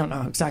I don't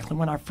know exactly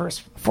when our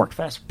first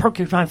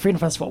Porcupine Freedom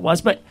Festival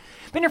was, but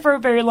been here for a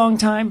very long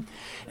time,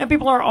 and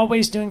people are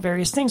always doing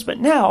various things, but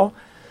now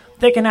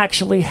they can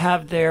actually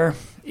have their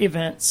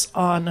events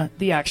on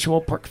the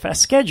actual PorcFest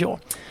schedule.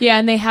 Yeah,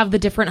 and they have the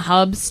different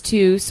hubs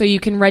too, so you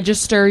can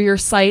register your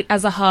site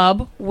as a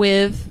hub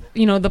with,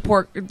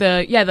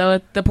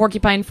 the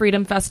Porcupine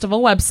Freedom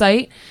Festival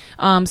website,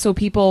 so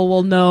people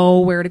will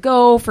know where to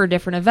go for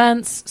different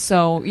events.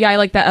 So yeah, I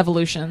like that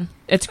evolution.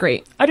 It's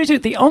great. I do too.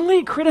 The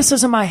only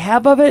criticism I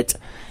have of it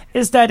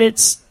is that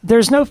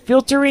there's no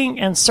filtering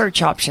and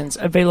search options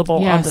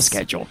available on the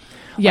schedule.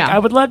 Yeah, I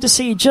would love to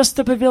see just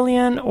the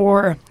pavilion,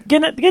 or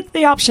get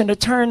the option to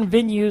turn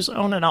venues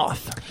on and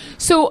off.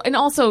 So, and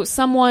also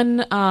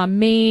someone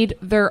made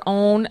their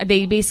own.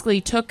 They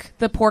basically took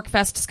the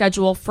PorcFest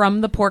schedule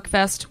from the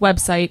PorcFest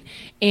website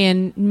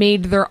and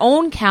made their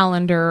own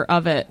calendar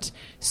of it.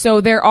 So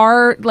there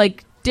are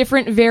like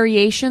different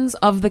variations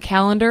of the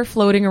calendar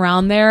floating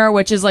around there,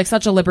 which is like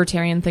such a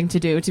libertarian thing to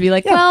do, to be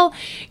like, well,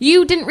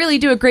 you didn't really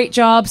do a great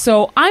job,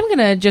 so I'm going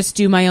to just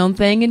do my own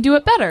thing and do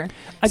it better.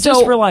 I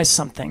just realized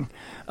something.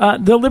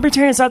 The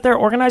libertarians out there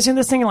organizing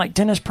this thing, like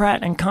Dennis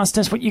Pratt and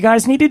Constance, what you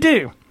guys need to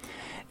do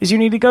is you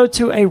need to go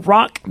to a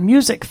rock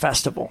music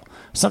festival,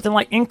 something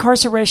like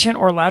Incarceration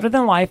or Louder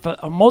Than Life,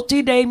 a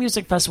multi-day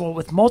music festival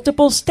with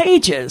multiple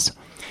stages.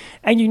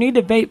 And you need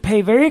to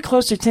pay very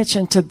close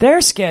attention to their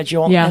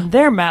schedule and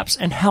their maps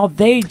and how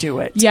they do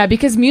it. Yeah,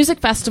 because music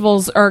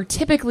festivals are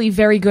typically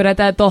very good at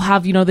that. They'll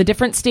have, the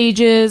different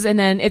stages, and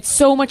then it's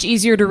so much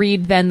easier to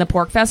read than the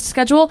PorcFest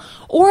schedule.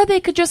 Or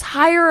they could just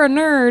hire a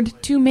nerd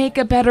to make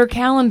a better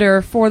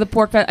calendar for the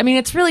PorcFest. I mean,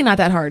 it's really not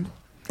that hard.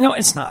 No,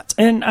 it's not.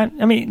 And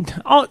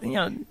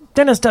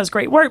Dennis does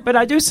great work, but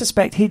I do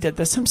suspect he did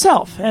this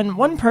himself. And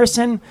one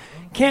person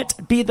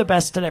can't be the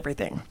best at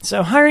everything.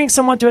 So hiring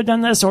someone to have done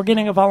this or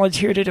getting a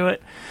volunteer to do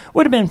it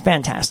would have been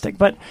fantastic.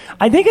 But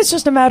I think it's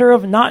just a matter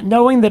of not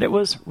knowing that it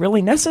was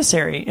really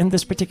necessary in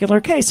this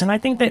particular case. And I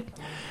think that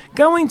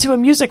going to a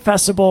music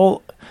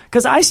festival,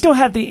 because I still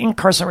have the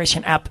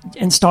Incarceration app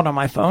installed on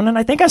my phone, and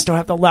I think I still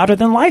have the Louder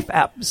Than Life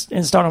app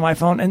installed on my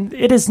phone, and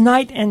it is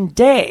night and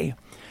day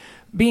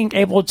being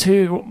able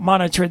to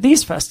monitor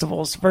these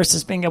festivals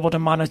versus being able to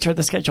monitor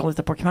the schedule at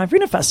the Porcupine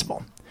Freedom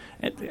Festival.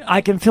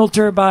 I can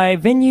filter by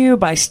venue,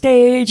 by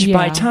stage,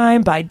 by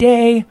time, by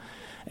day,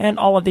 and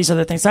all of these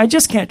other things. I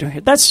just can't do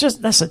it.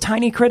 That's a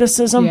tiny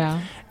criticism.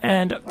 Yeah.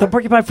 And the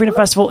Porcupine Freedom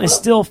Festival is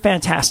still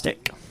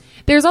fantastic.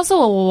 There's also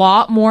a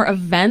lot more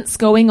events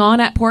going on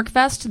at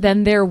PorcFest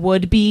than there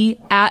would be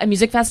at a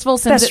music festival,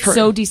 since it's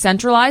so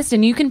decentralized,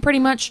 and you can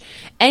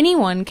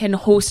anyone can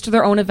host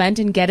their own event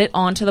and get it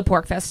onto the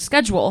PorcFest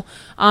schedule.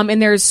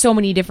 And there's so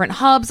many different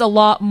hubs, a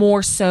lot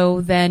more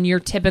so than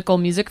your typical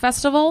music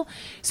festival.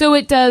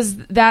 So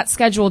that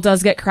schedule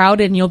does get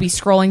crowded, and you'll be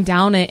scrolling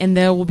down it, and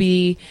there will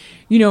be,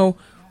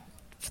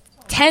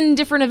 10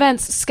 different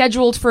events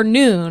scheduled for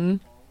noon.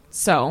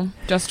 So,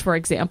 just for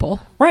example.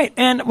 Right,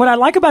 and what I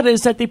like about it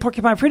is that the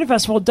Porcupine Freedom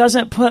Festival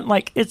doesn't put,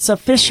 its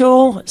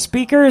official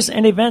speakers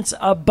and events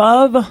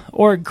above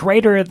or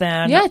greater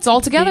than... Yeah, it's all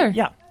together.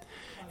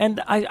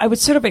 And I would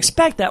sort of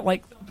expect that,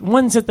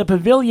 ones at the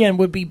pavilion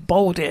would be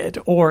bolded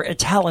or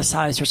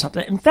italicized or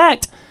something. In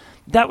fact,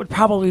 that would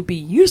probably be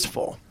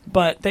useful,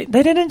 but they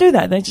didn't do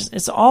that.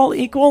 It's all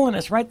equal, and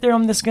it's right there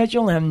on the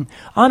schedule, and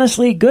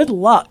honestly, good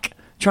luck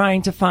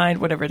trying to find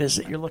whatever it is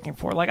that you're looking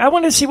for. I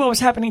wanted to see what was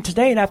happening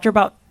today, and after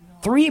about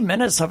 3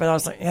 minutes of it, I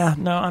was like,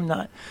 no, I'm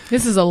not.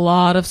 This is a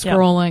lot of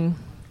scrolling.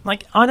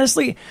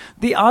 Honestly,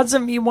 the odds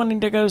of me wanting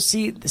to go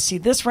see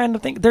this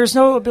random thing, there's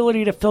no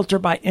ability to filter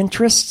by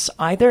interests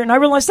either. And I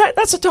realized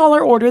that's a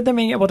taller order than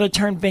being able to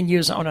turn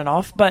venues on and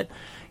off. But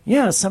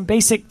yeah, some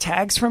basic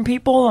tags from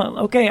people.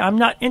 Okay, I'm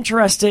not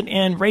interested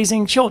in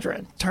raising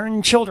children.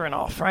 Turn children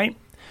off, right?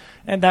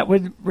 And that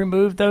would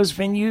remove those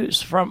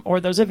venues or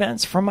those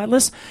events from my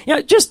list.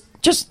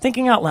 Just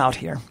thinking out loud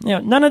here.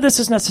 None of this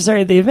is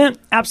necessary. The event,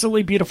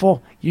 absolutely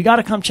beautiful. You got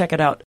to come check it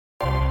out.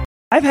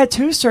 I've had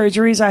 2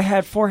 surgeries. I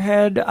had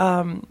forehead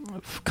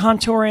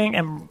contouring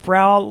and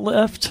brow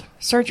lift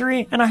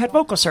surgery, and I had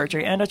vocal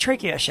surgery and a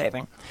trachea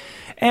shaving.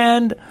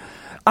 And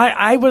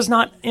I was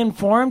not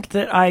informed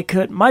that I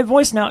could. My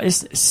voice now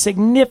is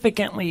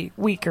significantly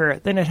weaker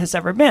than it has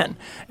ever been.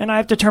 And I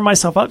have to turn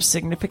myself up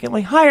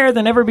significantly higher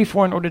than ever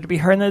before in order to be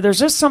heard. And there's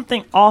just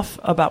something off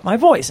about my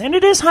voice. And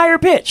it is higher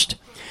pitched.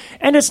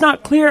 And it's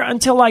not clear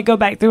until I go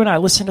back through and I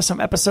listen to some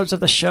episodes of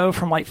the show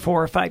from like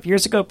 4 or 5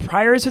 years ago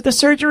prior to the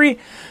surgery,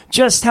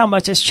 just how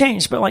much has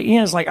changed. But like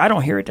Ian's like, I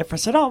don't hear a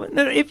difference at all.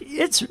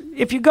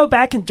 If you go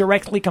back and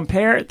directly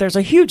compare, there's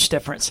a huge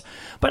difference.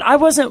 But I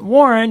wasn't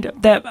warned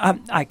that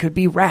I could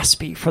be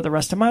raspy for the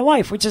rest of my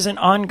life, which is an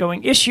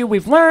ongoing issue.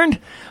 We've learned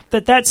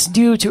that that's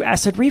due to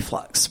acid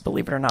reflux,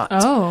 believe it or not.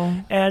 Oh.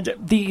 And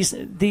these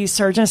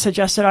surgeons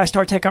suggested I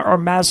start taking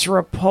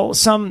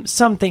omeprazole,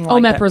 something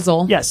like that.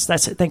 Omeprazole. Yes,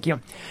 that's it. Thank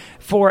you.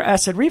 For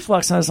acid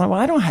reflux. And I was like, well,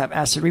 I don't have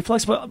acid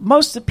reflux, but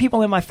most of the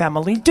people in my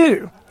family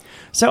do.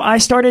 So I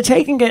started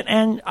taking it,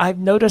 and I've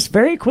noticed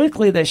very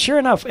quickly that sure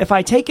enough, if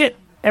I take it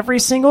every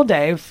single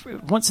day,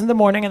 once in the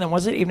morning and then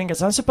once in the evening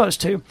as I'm supposed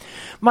to,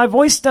 my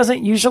voice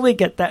doesn't usually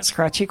get that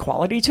scratchy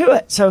quality to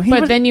it. So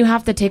then you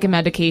have to take a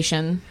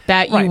medication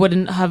that you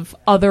wouldn't have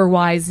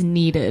otherwise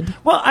needed.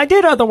 Well, I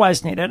did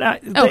otherwise need it.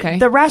 Okay.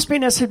 The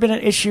raspiness had been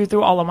an issue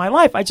through all of my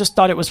life. I just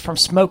thought it was from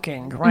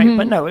smoking, right? Mm-hmm.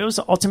 But no, it was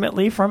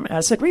ultimately from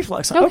acid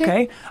reflux.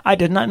 Okay. I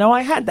did not know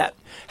I had that.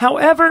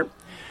 However,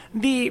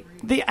 the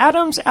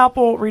Adam's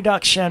apple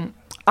reduction,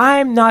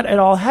 I'm not at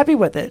all happy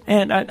with it.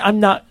 And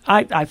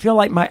I feel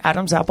like my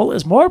Adam's apple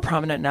is more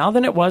prominent now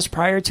than it was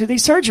prior to the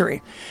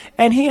surgery.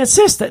 And he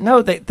insists that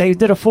no, they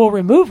did a full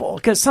removal,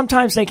 because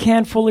sometimes they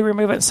can fully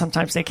remove it and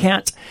sometimes they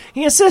can't.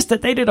 He insists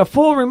that they did a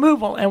full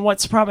removal, and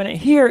what's prominent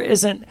here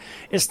is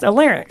the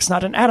larynx,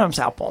 not an Adam's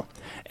apple.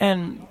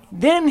 And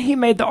then he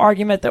made the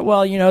argument that,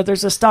 well,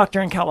 there's this doctor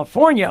in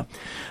California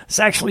that's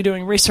actually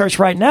doing research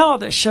right now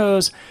that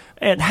shows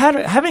and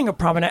having a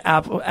prominent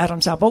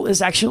Adam's apple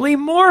is actually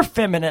more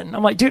feminine.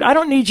 I'm like, dude, I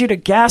don't need you to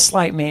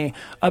gaslight me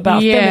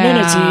about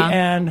femininity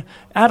and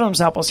Adam's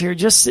apples here.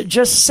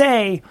 Just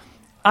say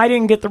I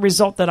didn't get the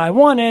result that I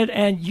wanted,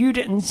 and you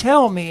didn't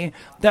tell me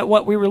that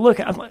what we were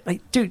looking at. I'm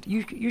like, dude,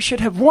 you should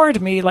have warned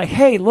me. Like,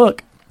 hey,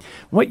 look,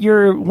 what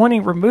you're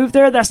wanting removed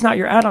there, that's not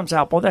your Adam's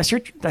apple. That's your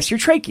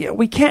trachea.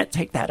 We can't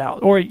take that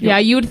out. Or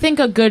you would think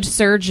a good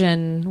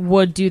surgeon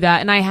would do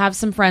that. And I have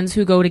some friends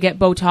who go to get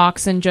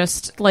Botox and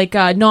just like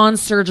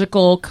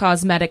non-surgical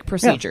cosmetic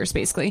procedures,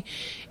 basically.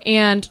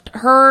 And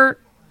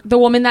the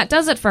woman that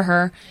does it for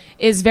her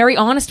is very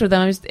honest with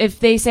them. If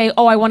they say,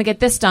 oh, I want to get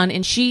this done,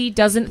 and she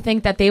doesn't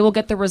think that they will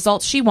get the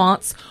results she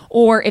wants,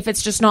 or if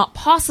it's just not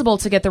possible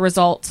to get the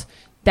result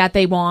that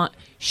they want,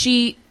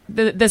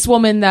 this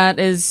woman that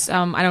is,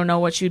 I don't know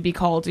what she would be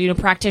called,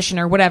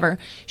 practitioner, whatever.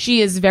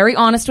 She is very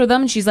honest with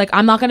them. She's like,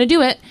 I'm not going to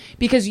do it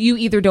because you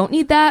either don't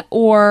need that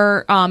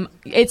or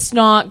it's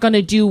not going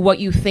to do what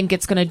you think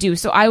it's going to do.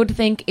 So I would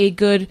think a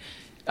good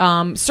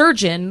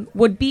surgeon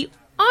would be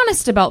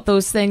honest about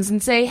those things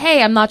and say,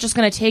 hey, I'm not just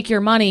going to take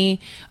your money,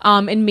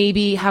 and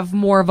maybe have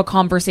more of a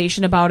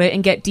conversation about it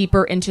and get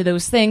deeper into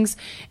those things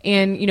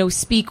and,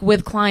 speak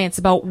with clients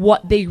about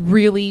what they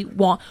really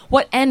want,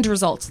 what end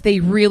results they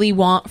really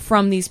want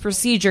from these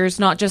procedures,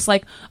 not just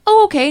like,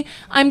 oh, okay,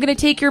 I'm going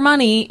to take your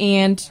money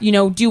and,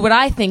 do what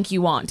I think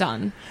you want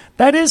done.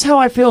 That is how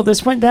I feel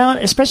this went down,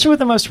 especially with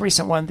the most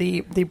recent one,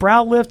 the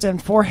brow lift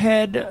and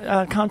forehead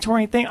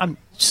contouring thing. I'm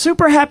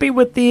super happy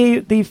with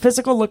the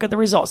physical look of the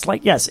results.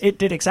 Like, yes, it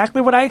did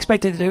exactly what I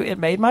expected to do. It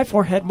made my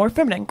forehead more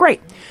feminine.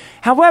 Great.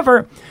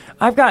 However,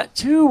 I've got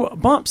 2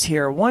 bumps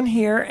here, one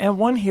here and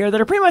one here,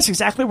 that are pretty much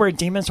exactly where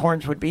demon's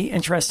horns would be,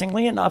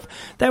 interestingly enough,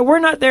 that were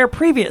not there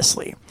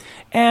previously.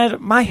 And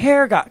my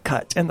hair got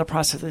cut in the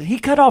process. He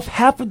cut off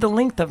half of the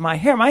length of my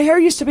hair. My hair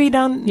used to be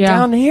down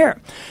here.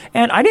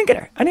 And I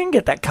didn't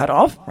get that cut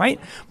off, right?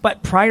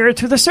 But prior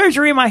to the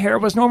surgery, my hair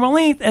was normal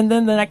length. And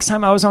then the next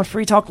time I was on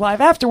Free Talk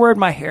Live afterward,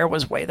 my hair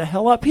was way the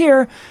hell up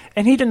here.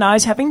 And he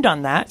denies having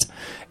done that.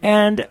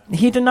 And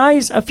he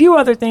denies a few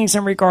other things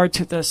in regard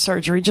to the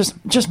surgery,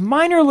 just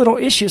minor little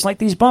issues like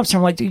these bumps.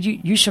 I'm like, dude,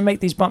 you should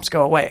make these bumps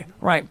go away,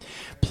 right?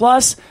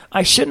 Plus,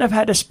 I shouldn't have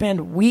had to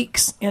spend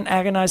weeks in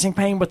agonizing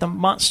pain with a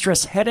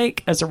monstrous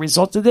headache as a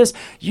result of this.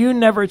 You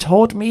never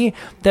told me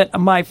that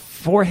my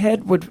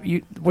forehead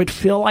would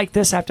feel like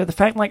this after the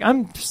fact. Like,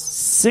 I'm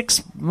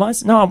 6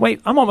 months. No,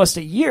 I'm almost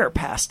a year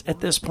past at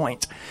this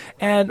point,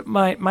 and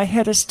my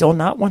head is still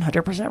not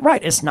 100%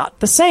 right. It's not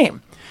the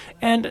same.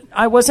 And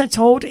I wasn't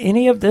told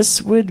any of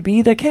this would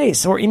be the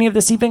case or any of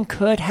this even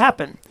could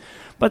happen.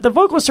 But the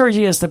vocal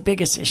surgery is the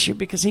biggest issue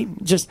because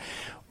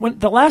when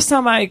the last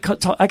time I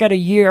got a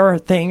year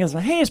thing is,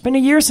 hey, it's been a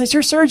year since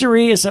your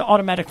surgery, is an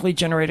automatically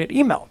generated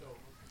email.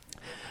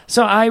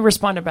 So I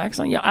responded back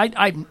saying, yeah,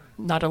 I'm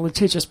not a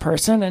litigious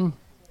person and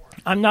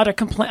I'm not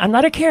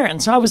a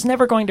Karen, so I was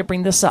never going to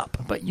bring this up,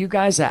 but you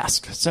guys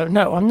asked. So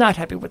no, I'm not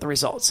happy with the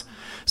results.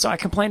 So I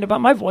complained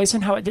about my voice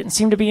and how it didn't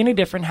seem to be any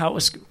different, how it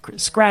was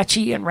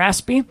scratchy and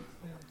raspy.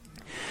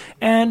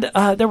 And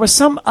there was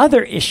some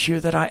other issue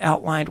that I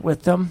outlined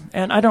with them,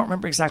 and I don't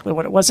remember exactly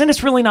what it was. And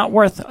it's really not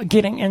worth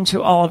getting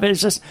into all of it.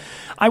 It's just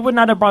I would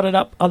not have brought it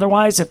up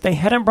otherwise if they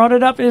hadn't brought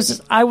it up.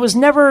 I was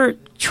never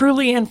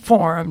truly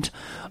informed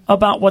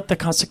about what the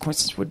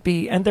consequences would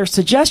be. And their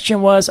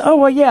suggestion was, oh,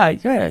 well,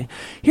 yeah,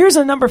 here's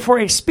a number for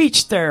a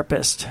speech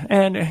therapist.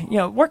 And,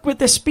 work with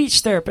this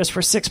speech therapist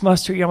for 6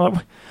 months to a year. I'm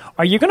like,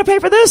 are you going to pay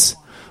for this?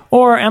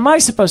 Or am I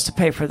supposed to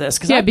pay for this?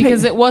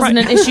 Because it wasn't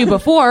an issue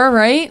before,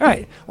 right?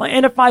 Right.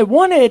 And if I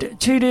wanted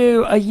to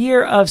do a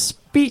year of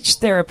speech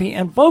therapy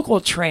and vocal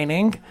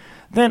training,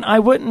 then I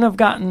wouldn't have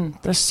gotten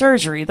the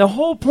surgery. The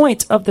whole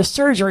point of the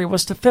surgery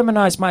was to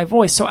feminize my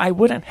voice so I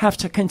wouldn't have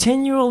to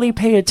continually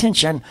pay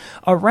attention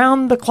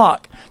around the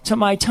clock to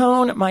my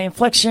tone, my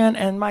inflection,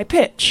 and my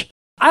pitch.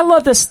 I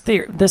love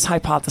this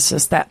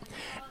hypothesis that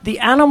the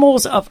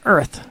animals of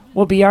Earth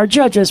will be our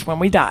judges when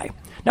we die.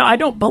 Now, I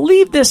don't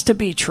believe this to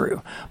be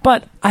true,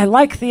 but I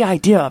like the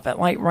idea of it.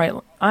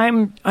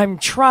 I'm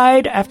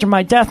tried after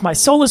my death. My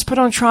soul is put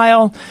on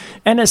trial,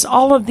 and it's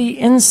all of the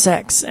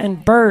insects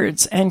and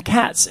birds and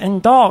cats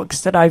and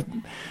dogs that I've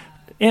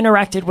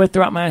interacted with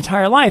throughout my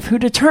entire life who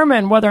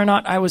determine whether or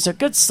not I was a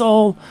good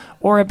soul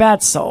or a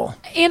bad soul.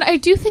 And I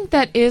do think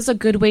that is a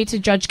good way to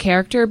judge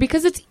character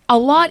because it's a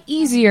lot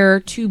easier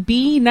to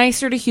be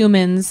nicer to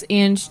humans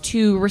and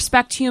to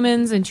respect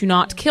humans and to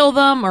not kill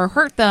them or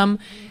hurt them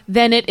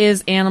than it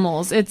is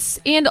animals.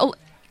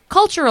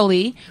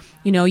 Culturally,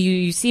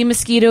 you see a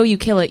mosquito, you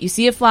kill it. You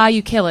see a fly,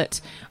 you kill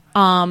it.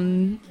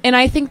 And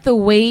I think the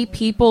way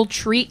people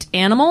treat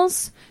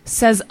animals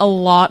says a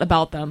lot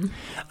about them.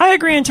 I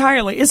agree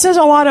entirely. It says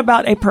a lot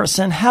about a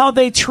person, how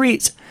they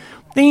treat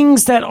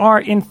things that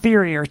are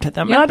inferior to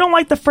them. Yep. And I don't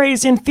like the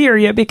phrase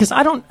inferior because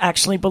I don't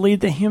actually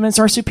believe that humans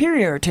are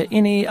superior to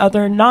any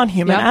other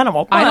non-human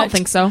animal. I don't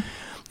think so.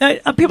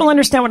 People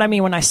understand what I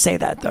mean when I say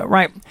that, though,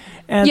 right?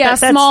 And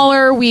that's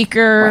smaller,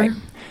 weaker.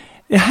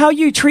 Right. How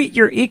you treat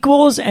your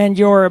equals and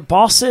your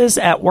bosses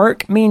at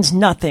work means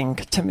nothing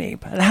to me.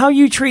 But how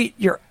you treat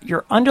your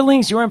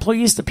underlings, your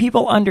employees, the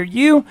people under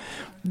you,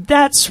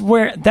 that's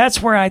where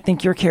I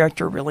think your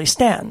character really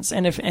stands.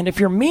 And if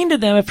you're mean to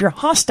them, if you're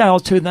hostile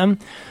to them,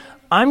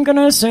 I'm going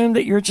to assume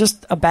that you're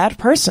just a bad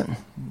person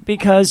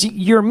because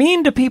you're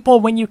mean to people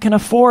when you can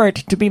afford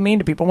to be mean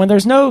to people, when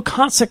there's no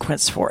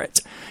consequence for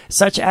it,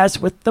 such as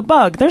with the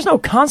bug. There's no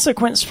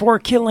consequence for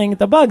killing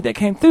the bug that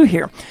came through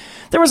here.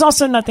 There was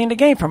also nothing to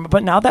gain from it,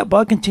 but now that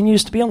bug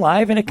continues to be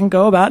alive and it can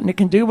go about and it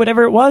can do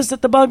whatever it was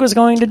that the bug was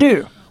going to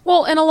do.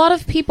 Well, and a lot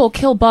of people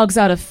kill bugs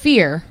out of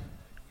fear.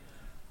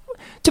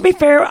 To be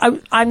fair,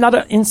 I'm not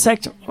an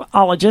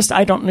insectologist.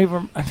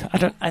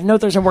 I know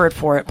there's a word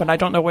for it, but I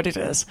don't know what it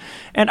is.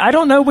 And I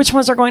don't know which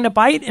ones are going to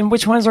bite and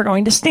which ones are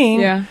going to sting.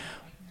 Yeah.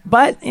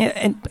 But,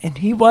 and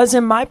he was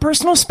in my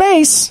personal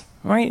space,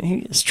 right? He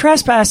is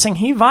trespassing.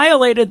 He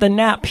violated the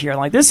nap here.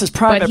 Like, this is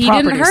private property, sir. But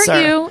he didn't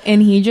hurt you,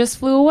 and he just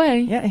flew away.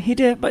 Yeah, he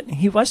did, but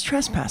he was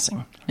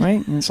trespassing,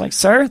 right? And it's like,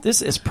 sir,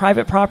 this is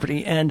private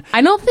property. And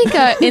I don't think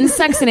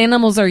insects and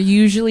animals are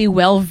usually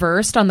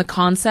well-versed on the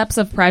concepts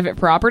of private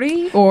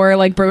property or,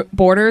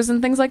 borders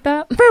and things like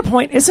that. Fair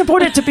point. It's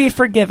important to be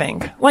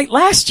forgiving. Like,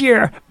 last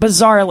year,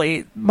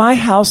 bizarrely, my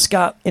house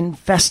got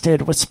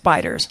infested with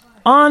spiders.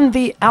 On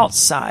the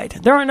outside,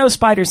 there are no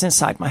spiders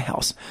inside my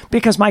house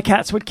because my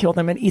cats would kill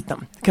them and eat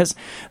them because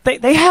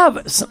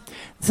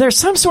there's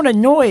some sort of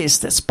noise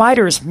that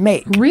spiders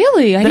make.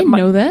 Really? I didn't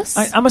know this.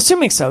 I'm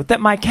assuming so,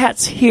 that my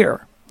cats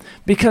hear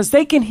because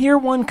they can hear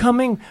one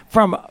coming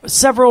from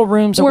several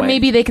rooms away. Or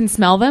maybe they can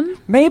smell them?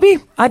 Maybe.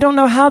 I don't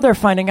know how they're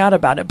finding out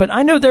about it, but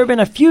I know there have been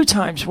a few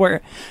times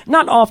where,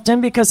 not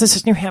often because this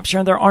is New Hampshire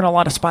and there aren't a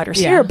lot of spiders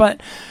here,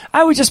 but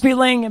I would just be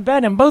laying in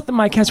bed and both of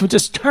my cats would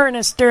just turn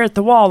and stare at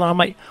the wall and I'm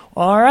like,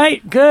 all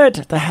right, good.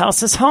 The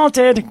house is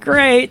haunted.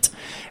 Great.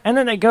 And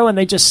then they go and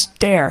they just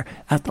stare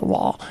at the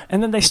wall.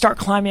 And then they start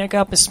climbing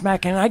up and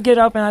smacking. And I get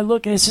up and I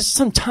look and it's just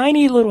some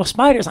tiny little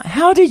spiders. Like,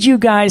 how did you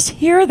guys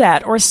hear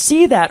that or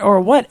see that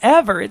or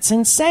whatever? It's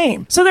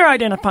insane. So they're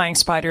identifying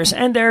spiders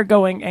and they're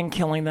going and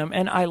killing them.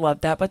 And I love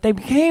that. But they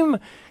became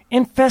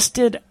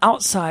infested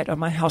outside of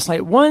my house.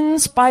 Like one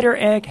spider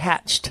egg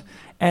hatched.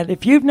 And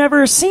if you've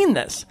never seen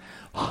this,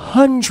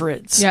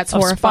 hundreds of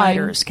horrifying.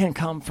 Spiders can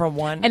come from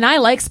one. And I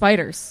like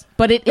spiders,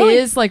 but it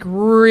is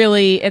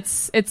really,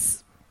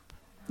 it's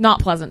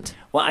not pleasant.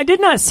 Well, I did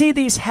not see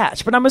these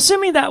hatch, but I'm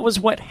assuming that was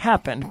what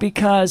happened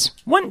because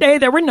one day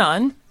there were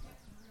none.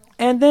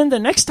 And then the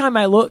next time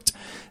I looked,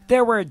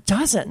 there were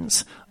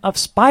dozens of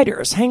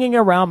spiders hanging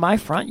around my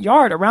front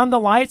yard, around the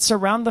lights,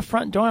 around the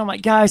front door. I'm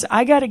like, guys,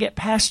 I got to get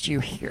past you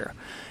here.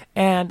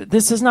 And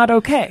this is not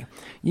okay.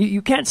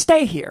 You can't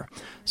stay here.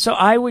 So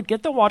I would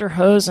get the water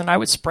hose and I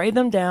would spray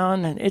them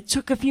down. And it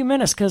took a few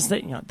minutes because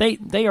they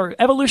are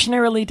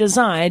evolutionarily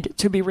designed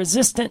to be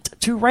resistant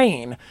to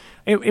rain.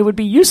 it would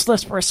be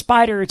useless for a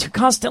spider to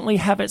constantly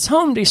have its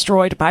home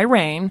destroyed by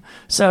rain.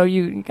 So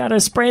you got to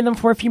spray them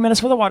for a few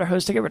minutes with a water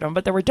hose to get rid of them.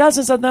 But there were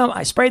dozens of them.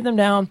 I sprayed them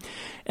down.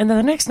 And then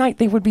the next night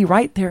they would be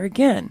right there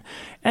again.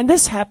 And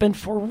this happened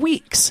for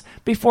weeks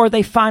before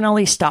they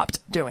finally stopped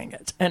doing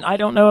it. And I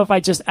don't know if I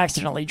just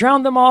accidentally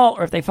drowned them all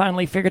or if they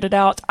finally figured it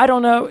out. I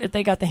don't know if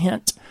they got the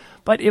hint.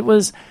 But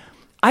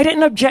I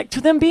didn't object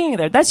to them being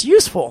there. That's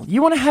useful.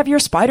 You want to have your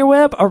spider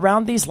web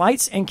around these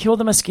lights and kill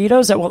the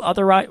mosquitoes that will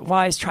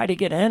otherwise try to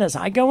get in as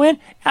I go in?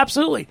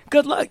 Absolutely.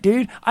 Good luck,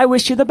 dude. I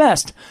wish you the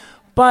best.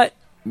 But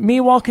me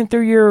walking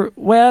through your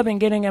web and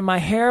getting in my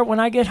hair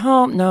when I get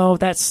home, no,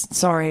 that's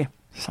sorry.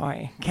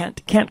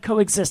 Can't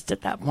coexist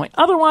at that point.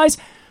 Otherwise,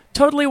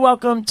 totally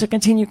welcome to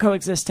continue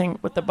coexisting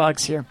with the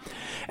bugs here.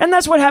 And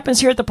that's what happens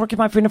here at the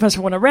Porcupine Freedom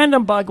Festival when a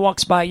random bug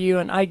walks by you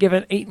and I give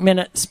an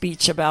 8-minute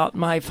speech about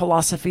my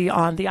philosophy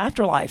on the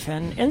afterlife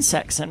and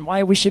insects and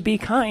why we should be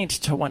kind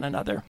to one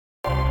another.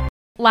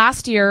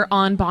 Last year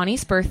on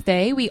Bonnie's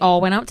birthday, we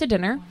all went out to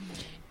dinner,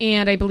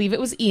 and I believe it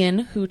was Ian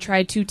who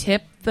tried to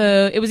tip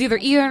it was either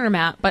Ian or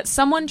Matt, but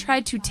someone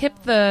tried to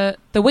tip the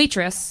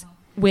waitress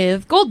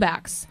with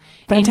goldbacks.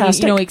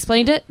 Fantastic. And he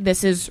explained it.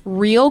 This is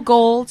real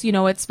gold.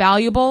 It's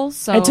valuable.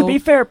 So, and to be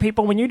fair,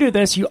 people, when you do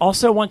this, you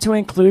also want to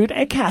include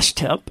a cash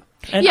tip.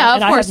 And, yeah,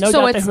 and of course. I have no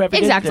doubt that whoever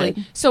exactly.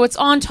 did. So it's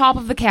on top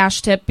of the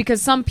cash tip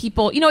because some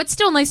people, it's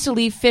still nice to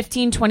leave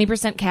 15,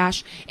 20%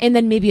 cash and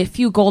then maybe a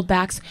few gold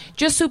backs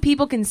just so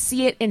people can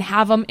see it and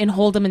have them and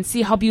hold them and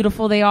see how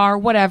beautiful they are,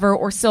 whatever,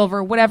 or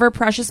silver, whatever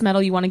precious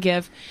metal you want to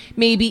give.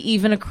 Maybe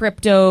even a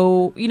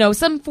crypto,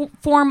 some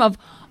form of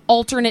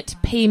alternate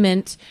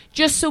payment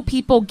just so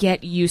people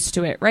get used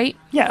to it, right?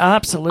 Yeah,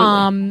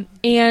 absolutely.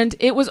 And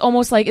it was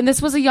almost like, and this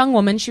was a young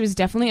woman, she was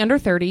definitely under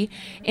 30,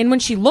 and when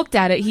she looked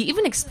at it, he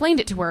even explained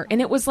it to her,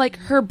 and it was like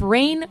her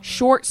brain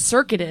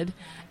short-circuited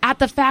at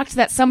the fact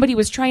that somebody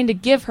was trying to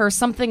give her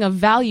something of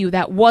value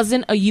that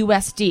wasn't a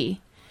USD.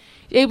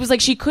 It was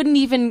like she couldn't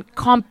even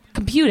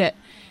compute it.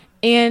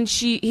 And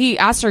he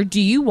asked her,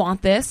 "Do you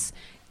want this?"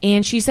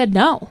 And she said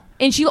no.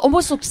 And she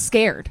almost looked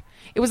scared.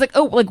 It was like,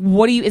 oh, like,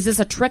 is this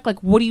a trick?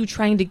 Like, what are you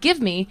trying to give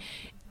me?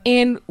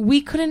 And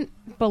we couldn't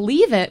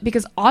believe it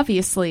because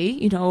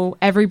obviously,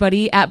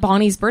 everybody at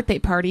Bonnie's birthday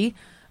party,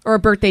 or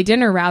birthday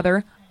dinner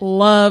rather,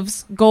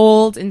 loves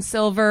gold and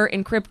silver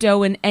and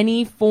crypto and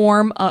any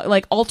form,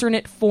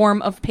 alternate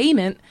form of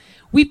payment.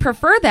 We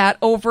prefer that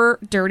over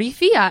dirty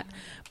fiat.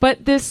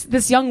 But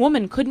this young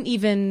woman couldn't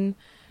even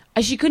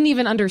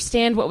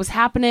understand what was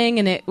happening,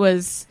 and it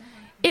was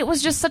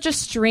just such a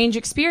strange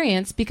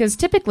experience because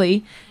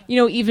typically,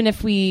 even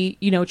if we,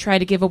 try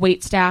to give a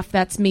wait staff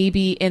that's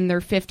maybe in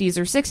their 50s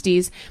or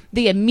 60s,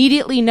 they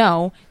immediately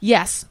know,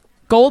 yes,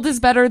 gold is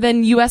better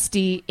than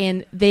USD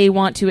and they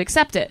want to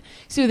accept it.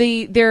 So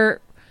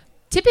they're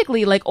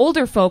typically, like,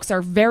 older folks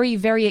are very,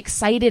 very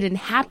excited and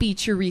happy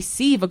to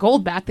receive a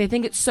gold back. They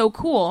think it's so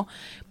cool.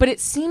 But it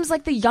seems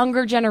like the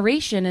younger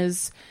generation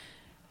is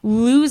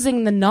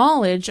losing the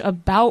knowledge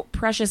about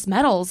precious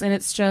metals, and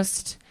it's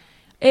just...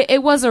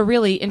 It was a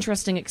really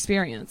interesting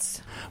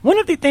experience. One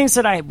of the things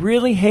that I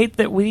really hate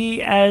that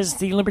we, as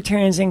the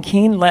Libertarians in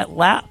Keene, let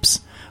lapse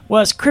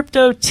was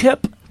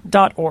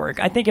cryptotip.org.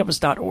 I think it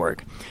was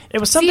 .org. It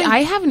was something. See,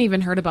 I haven't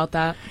even heard about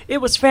that. It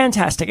was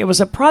fantastic. It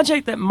was a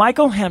project that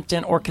Michael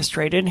Hampton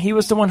orchestrated. He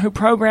was the one who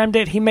programmed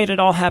it. He made it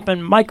all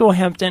happen. Michael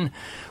Hampton,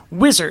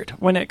 wizard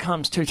when it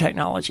comes to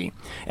technology.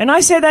 And I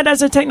say that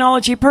as a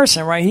technology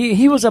person, right?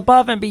 He was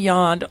above and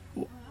beyond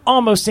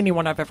almost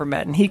anyone I've ever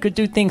met, and he could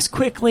do things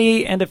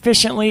quickly and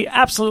efficiently.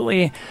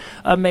 Absolutely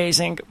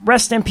amazing.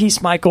 Rest in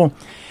peace, Michael.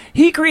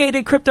 He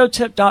created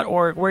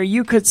cryptotip.org, where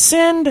you could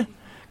send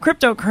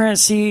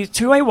cryptocurrency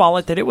to a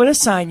wallet that it would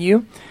assign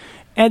you,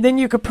 and then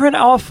you could print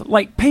off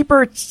like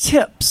paper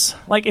tips.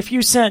 Like if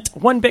you sent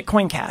 1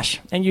 Bitcoin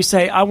Cash and you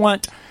say, I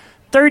want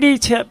 30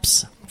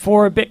 tips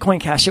for Bitcoin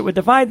Cash, it would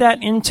divide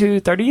that into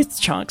 30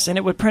 chunks, and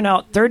it would print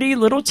out 30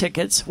 little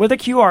tickets with a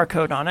QR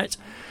code on it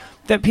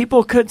that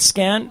people could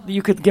scan.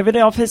 You could give it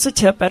off as a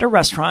tip at a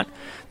restaurant.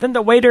 Then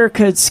the waiter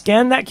could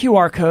scan that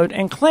QR code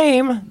and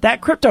claim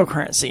that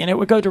cryptocurrency, and it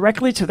would go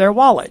directly to their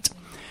wallet.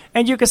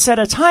 And you could set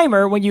a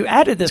timer when you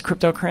added this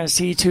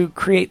cryptocurrency to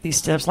create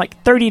these tips,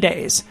 like 30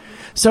 days.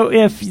 So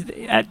if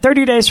at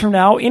 30 days from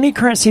now, any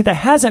currency that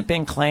hasn't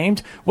been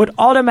claimed would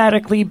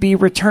automatically be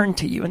returned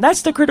to you. And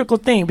that's the critical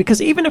thing,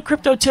 because even if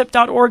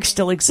cryptotip.org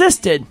still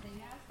existed,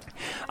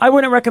 I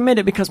wouldn't recommend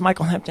it because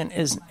Michael Hampton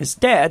is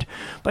dead.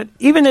 But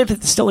even if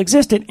it still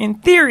existed, in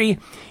theory,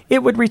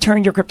 it would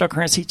return your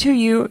cryptocurrency to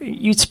you.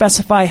 You'd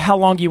specify how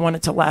long you want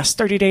it to last,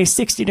 30 days,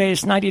 60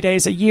 days, 90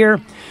 days, a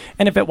year.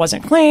 And if it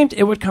wasn't claimed,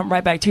 it would come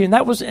right back to you. And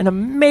that was an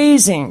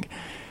amazing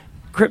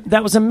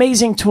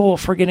tool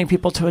for getting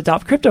people to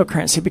adopt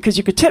cryptocurrency, because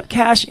you could tip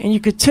cash and you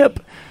could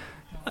tip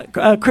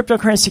a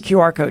cryptocurrency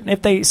QR code. And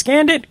if they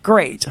scanned it,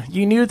 great.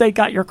 You knew they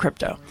got your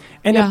crypto.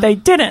 And if they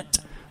didn't,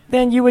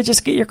 then you would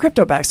just get your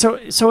crypto back. So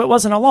it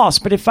wasn't a loss.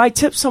 But if I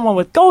tip someone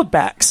with gold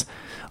backs,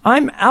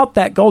 I'm out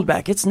that gold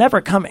back. It's never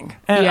coming.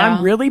 And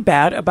I'm really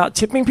bad about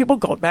tipping people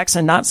gold backs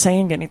and not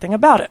saying anything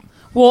about it.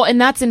 Well,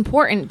 and that's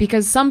important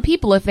because some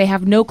people, if they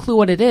have no clue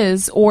what it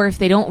is, or if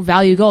they don't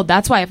value gold,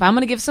 that's why if I'm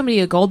going to give somebody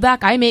a gold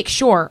back, I make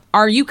sure,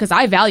 are you? Because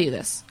I value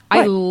this.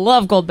 I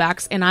love gold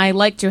backs, and I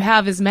like to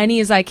have as many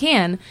as I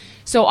can.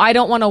 So I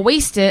don't want to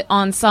waste it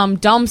on some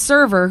dumb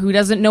server who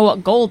doesn't know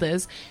what gold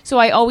is. So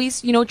I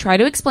always, try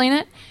to explain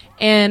it.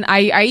 And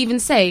I even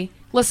say,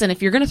 listen,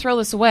 if you're going to throw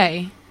this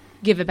away,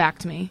 give it back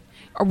to me.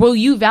 Or will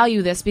you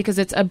value this because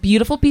it's a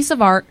beautiful piece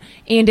of art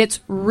and it's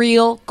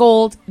real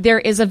gold? There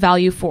is a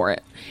value for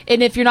it.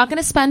 And if you're not going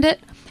to spend it,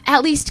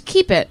 at least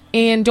keep it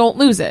and don't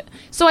lose it.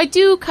 So I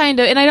do kind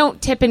of, and I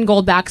don't tip in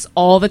gold backs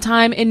all the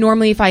time. And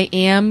normally if I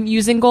am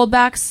using gold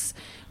backs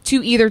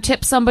to either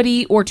tip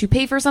somebody or to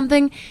pay for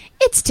something,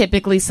 it's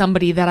typically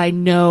somebody that I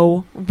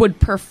know would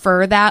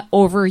prefer that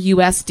over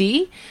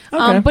USD.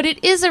 Okay. But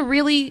it is a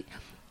really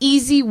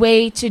easy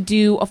way to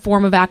do a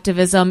form of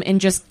activism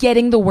and just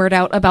getting the word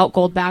out about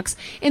gold backs.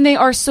 And they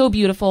are so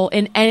beautiful.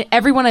 And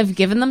everyone I've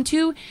given them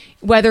to,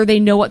 whether they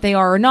know what they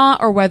are or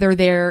not, or whether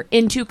they're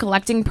into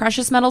collecting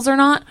precious metals or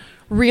not,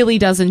 really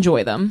does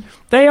enjoy them.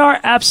 They are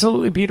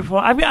absolutely beautiful.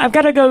 I've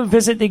got to go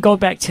visit the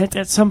Goldback tent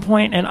at some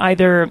point, and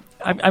either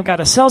I've got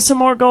to sell some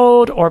more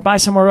gold or buy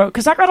some more gold,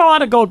 because I got a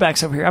lot of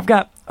Goldbacks over here. I've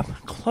got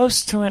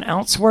close to an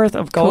ounce worth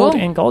of gold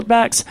in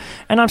Goldbacks,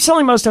 and I'm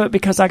selling most of it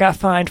because I got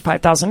fined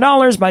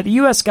 $5,000 by the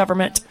U.S.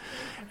 government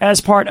as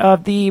part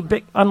of the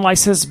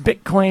unlicensed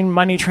Bitcoin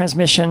money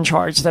transmission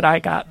charge that I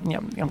got.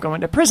 I'm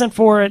going to prison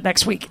for it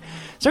next week.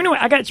 So anyway,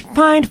 I got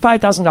fined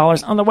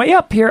 $5,000. On the way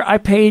up here,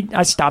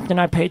 I stopped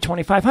and I paid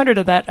 $2,500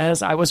 of that,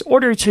 as I was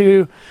ordered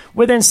to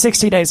within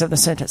 60 days of the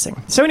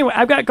sentencing. So anyway,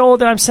 I've got gold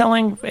that I'm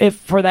selling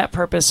for that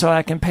purpose, so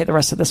I can pay the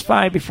rest of this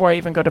fine before I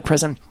even go to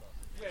prison.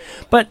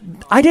 But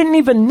I didn't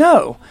even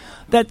know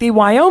that the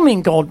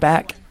Wyoming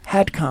Goldback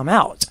had come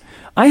out.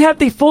 I have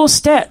the full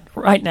set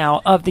right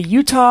now of the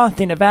Utah,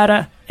 the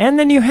Nevada, and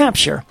the New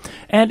Hampshire.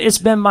 And it's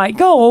been my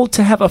goal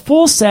to have a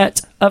full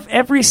set of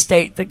every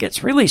state that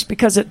gets released,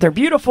 because they're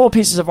beautiful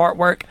pieces of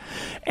artwork,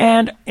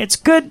 and it's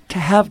good to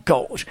have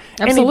gold.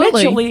 Absolutely. And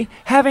eventually,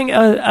 having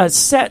a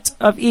set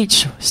of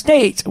each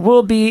state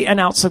will be an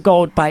ounce of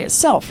gold by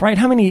itself, right?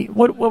 How many,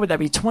 what would that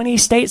be, 20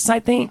 states, I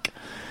think?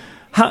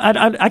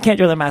 I can't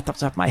do the math off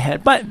the top of my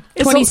head, but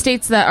 20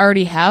 states that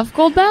already have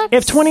gold backs?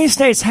 If 20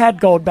 states had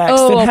gold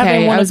backs, then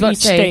having one of each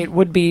state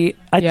would be,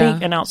 I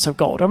think, an ounce of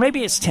gold. Or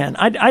maybe it's 10.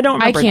 I don't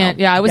remember. I can't.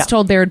 now. Yeah, I was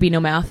told there would be no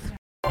math.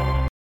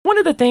 One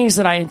of the things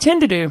that I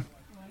intend to do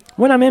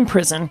when I'm in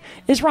prison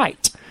is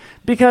write,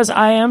 because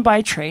I am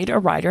by trade a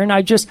writer, and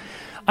I've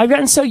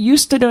gotten so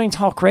used to doing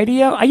talk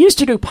radio. I used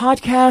to do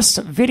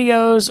podcasts,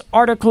 videos,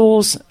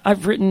 articles.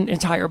 I've written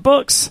entire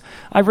books.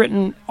 I've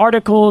written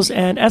articles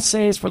and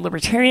essays for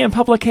libertarian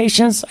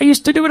publications. I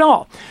used to do it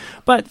all.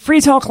 But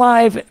Free Talk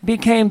Live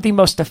became the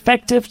most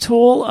effective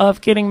tool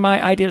of getting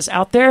my ideas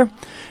out there.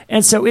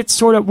 And so it's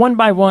sort of one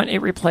by one,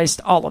 it replaced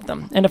all of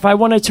them. And if I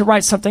wanted to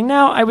write something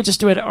now, I would just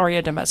do it at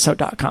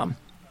ariademezzo.com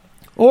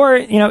or,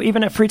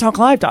 even at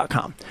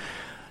freetalklive.com.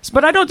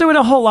 But I don't do it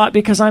a whole lot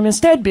because I'm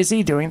instead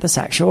busy doing this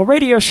actual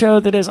radio show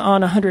that is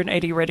on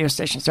 180 radio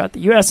stations throughout the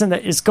U.S. and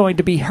that is going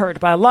to be heard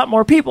by a lot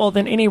more people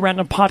than any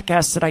random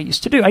podcasts that I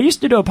used to do. I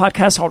used to do a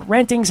podcast called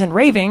Rantings and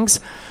Ravings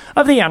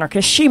of the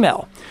Anarchist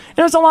Shemale. And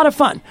it was a lot of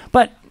fun.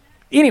 But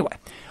anyway,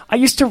 I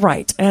used to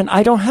write, and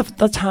I don't have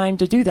the time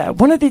to do that.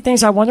 One of the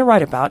things I want to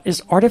write about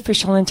is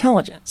artificial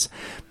intelligence,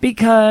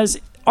 because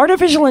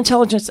artificial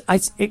intelligence,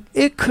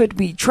 it could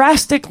be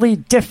drastically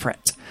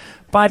different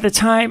by the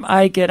time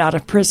I get out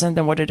of prison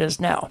than what it is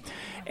now.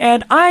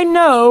 And I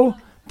know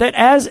that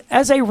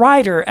as a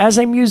writer, as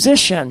a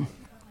musician,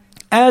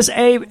 as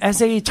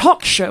a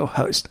talk show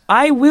host,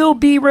 I will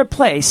be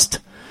replaced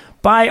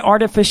by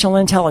artificial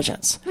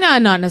intelligence. No,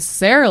 not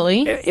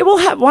necessarily. It will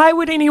have. Why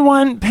would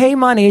anyone pay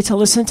money to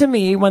listen to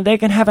me when they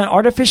can have an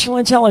artificial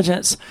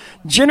intelligence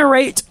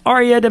generate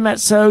Aria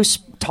DiMezzo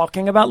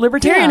talking about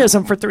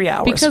libertarianism for 3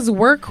 hours? Because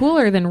we're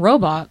cooler than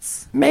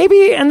robots.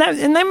 Maybe, and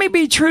that may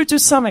be true to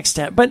some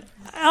extent, but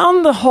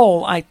on the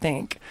whole, I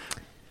think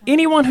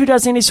anyone who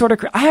does any sort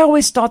of... I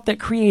always thought that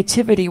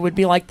creativity would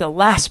be like the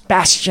last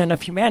bastion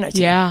of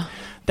humanity. Yeah.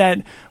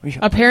 That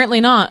apparently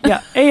not.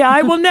 Yeah,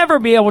 AI will never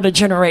be able to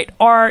generate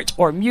art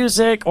or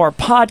music or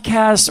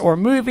podcasts or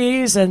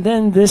movies, and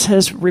then this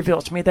has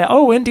revealed to me that,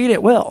 indeed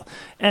it will,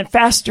 and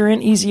faster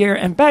and easier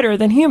and better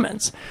than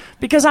humans.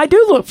 Because I do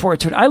look forward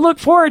to it. I look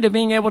forward to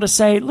being able to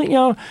say,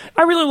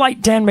 I really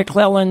like Dan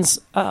McClellan's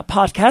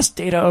podcast,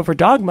 Data Over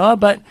Dogma,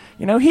 but,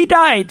 he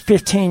died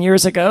 15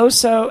 years ago,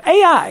 so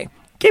AI,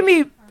 give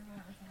me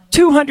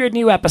 200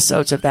 new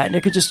episodes of that, and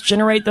it could just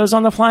generate those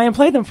on the fly and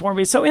play them for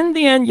me. So in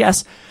the end,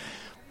 yes,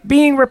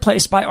 being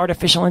replaced by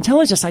artificial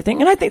intelligence, I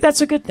think. And I think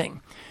that's a good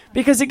thing,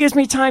 because it gives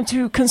me time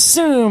to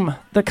consume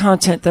the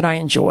content that I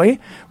enjoy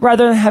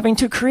rather than having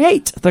to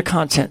create the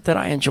content that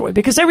I enjoy.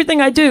 Because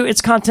everything I do,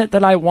 it's content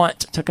that I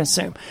want to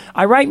consume.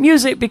 I write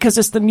music because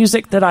it's the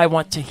music that I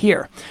want to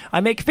hear. I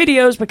make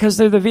videos because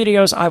they're the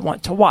videos I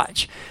want to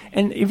watch.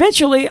 And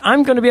eventually,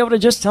 I'm going to be able to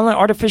just tell an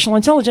artificial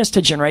intelligence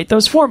to generate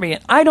those for me.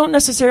 And I don't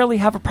necessarily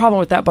have a problem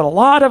with that, but a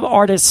lot of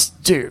artists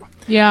do.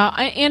 Yeah,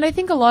 and I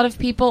think a lot of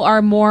people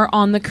are more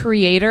on the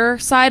creator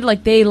side,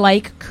 like they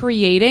like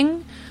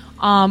creating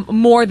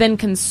more than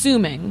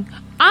consuming.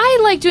 I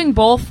like doing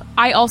both.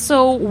 I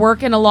also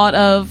work in a lot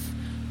of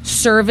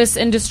service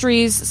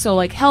industries, so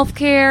like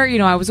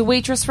healthcare. I was a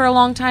waitress for a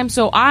long time,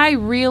 so I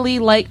really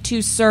like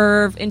to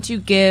serve and to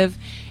give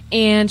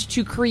and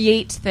to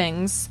create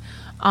things.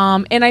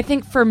 And I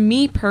think for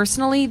me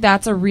personally,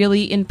 that's a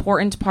really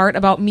important part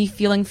about me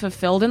feeling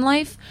fulfilled in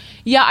life.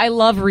 Yeah, I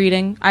love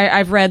reading.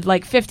 I've read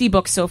like 50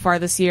 books so far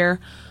this year.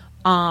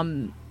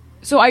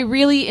 So I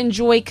really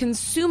enjoy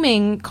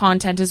consuming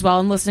content as well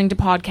and listening to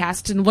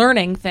podcasts and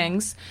learning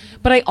things.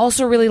 But I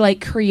also really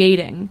like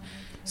creating.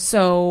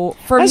 So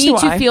for me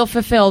to feel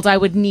fulfilled, I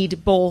would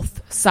need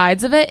both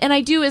sides of it. And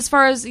I do, as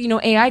far as,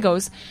 AI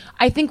goes,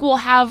 I think we'll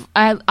have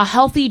a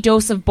healthy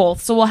dose of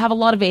both. So we'll have a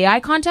lot of AI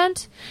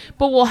content,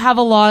 but we'll have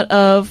a lot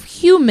of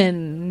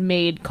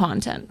human-made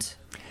content.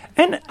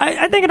 And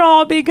I think it'll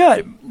all be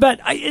good. But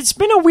it's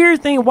been a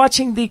weird thing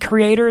watching the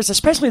creators,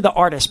 especially the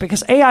artists,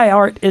 because AI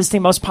art is the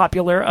most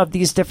popular of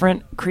these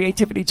different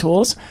creativity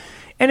tools.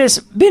 And it's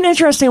been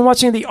interesting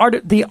watching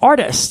the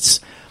artists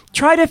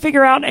try to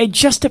figure out a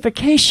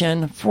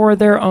justification for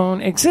their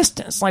own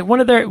existence. Like one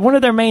of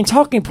their main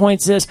talking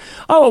points is,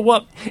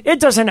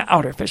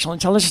 artificial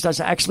intelligence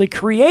doesn't actually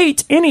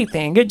create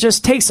anything. It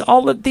just takes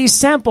all of these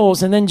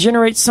samples and then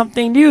generates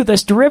something new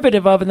that's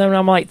derivative of it. And then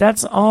I'm like,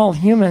 that's all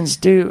humans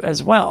do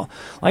as well.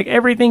 Like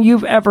everything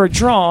you've ever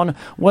drawn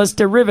was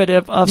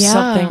derivative of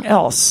something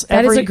else.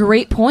 That is a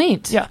great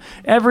point. Yeah.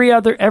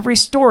 Every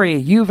story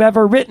you've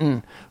ever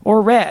written or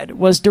read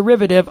was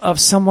derivative of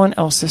someone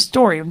else's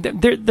story.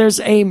 There's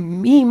a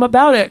meme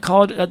about it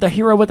called The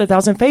Hero with a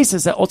Thousand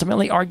Faces that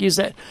ultimately argues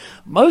that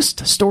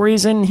most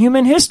stories in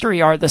human history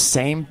are the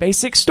same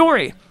basic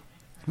story.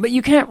 But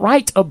you can't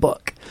write a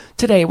book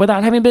today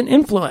without having been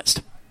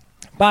influenced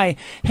by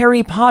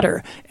Harry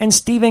Potter and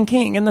Stephen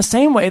King in the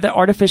same way that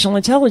artificial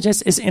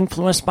intelligence is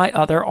influenced by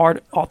other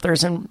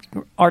authors and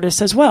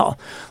artists as well.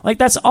 Like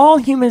that's all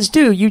humans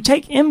do. You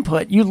take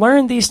input, you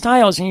learn these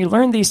styles and you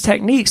learn these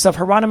techniques of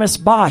Hieronymus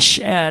Bosch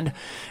and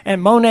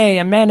Monet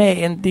and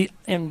Manet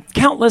and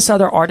countless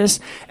other artists,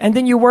 and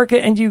then you work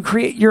it and you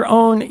create your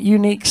own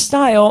unique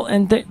style,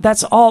 and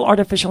that's all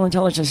artificial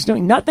intelligence is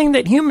doing. Nothing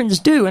that humans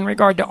do in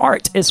regard to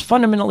art is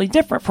fundamentally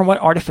different from what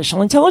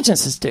artificial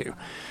intelligences do.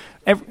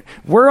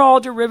 We're all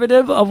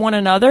derivative of one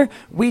another.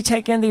 We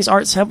take in these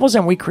art samples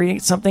and we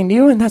create something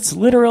new, and that's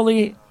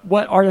literally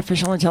what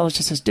artificial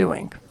intelligence is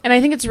doing. And I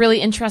think it's really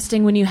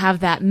interesting when you have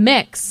that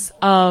mix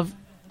of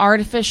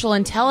artificial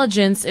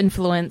intelligence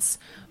influence,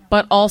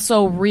 but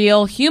also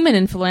real human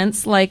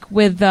influence, like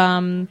with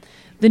the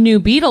new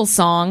Beatles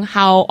song,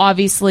 how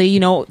obviously,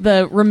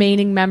 the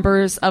remaining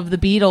members of the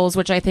Beatles,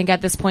 which I think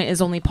at this point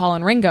is only Paul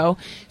and Ringo,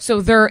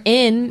 so they're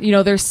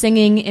they're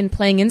singing and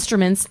playing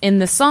instruments in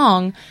the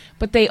song,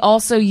 but they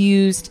also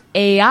used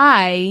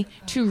AI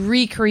to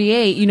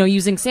recreate,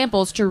 using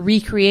samples to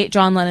recreate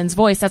John Lennon's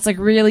voice. That's like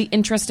really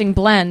interesting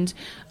blend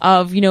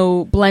of,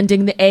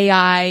 blending the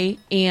AI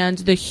and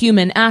the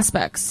human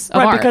aspects of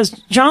art. Because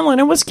John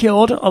Lennon was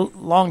killed a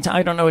long time.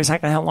 I don't know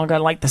exactly how long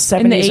ago, like the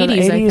 70s in the 80s, or the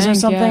 80s or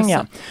something. Yes.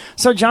 Yeah.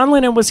 So John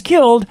Lennon was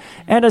killed,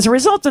 and as a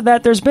result of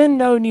that, there's been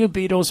no new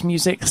Beatles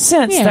music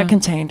since that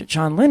contained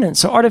John Lennon.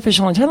 So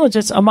artificial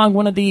intelligence, among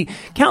one of the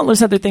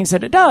countless other things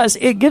that it does,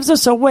 it gives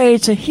us a way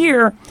to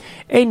hear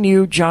a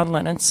new John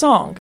Lennon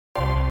song.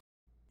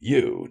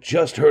 You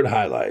just heard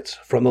highlights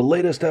from the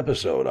latest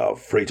episode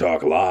of Free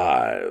Talk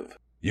Live.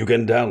 You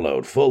can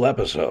download full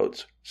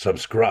episodes,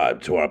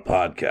 subscribe to our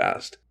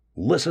podcast,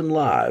 listen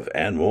live,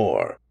 and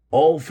more,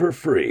 all for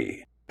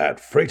free at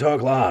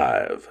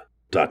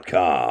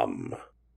freetalklive.com.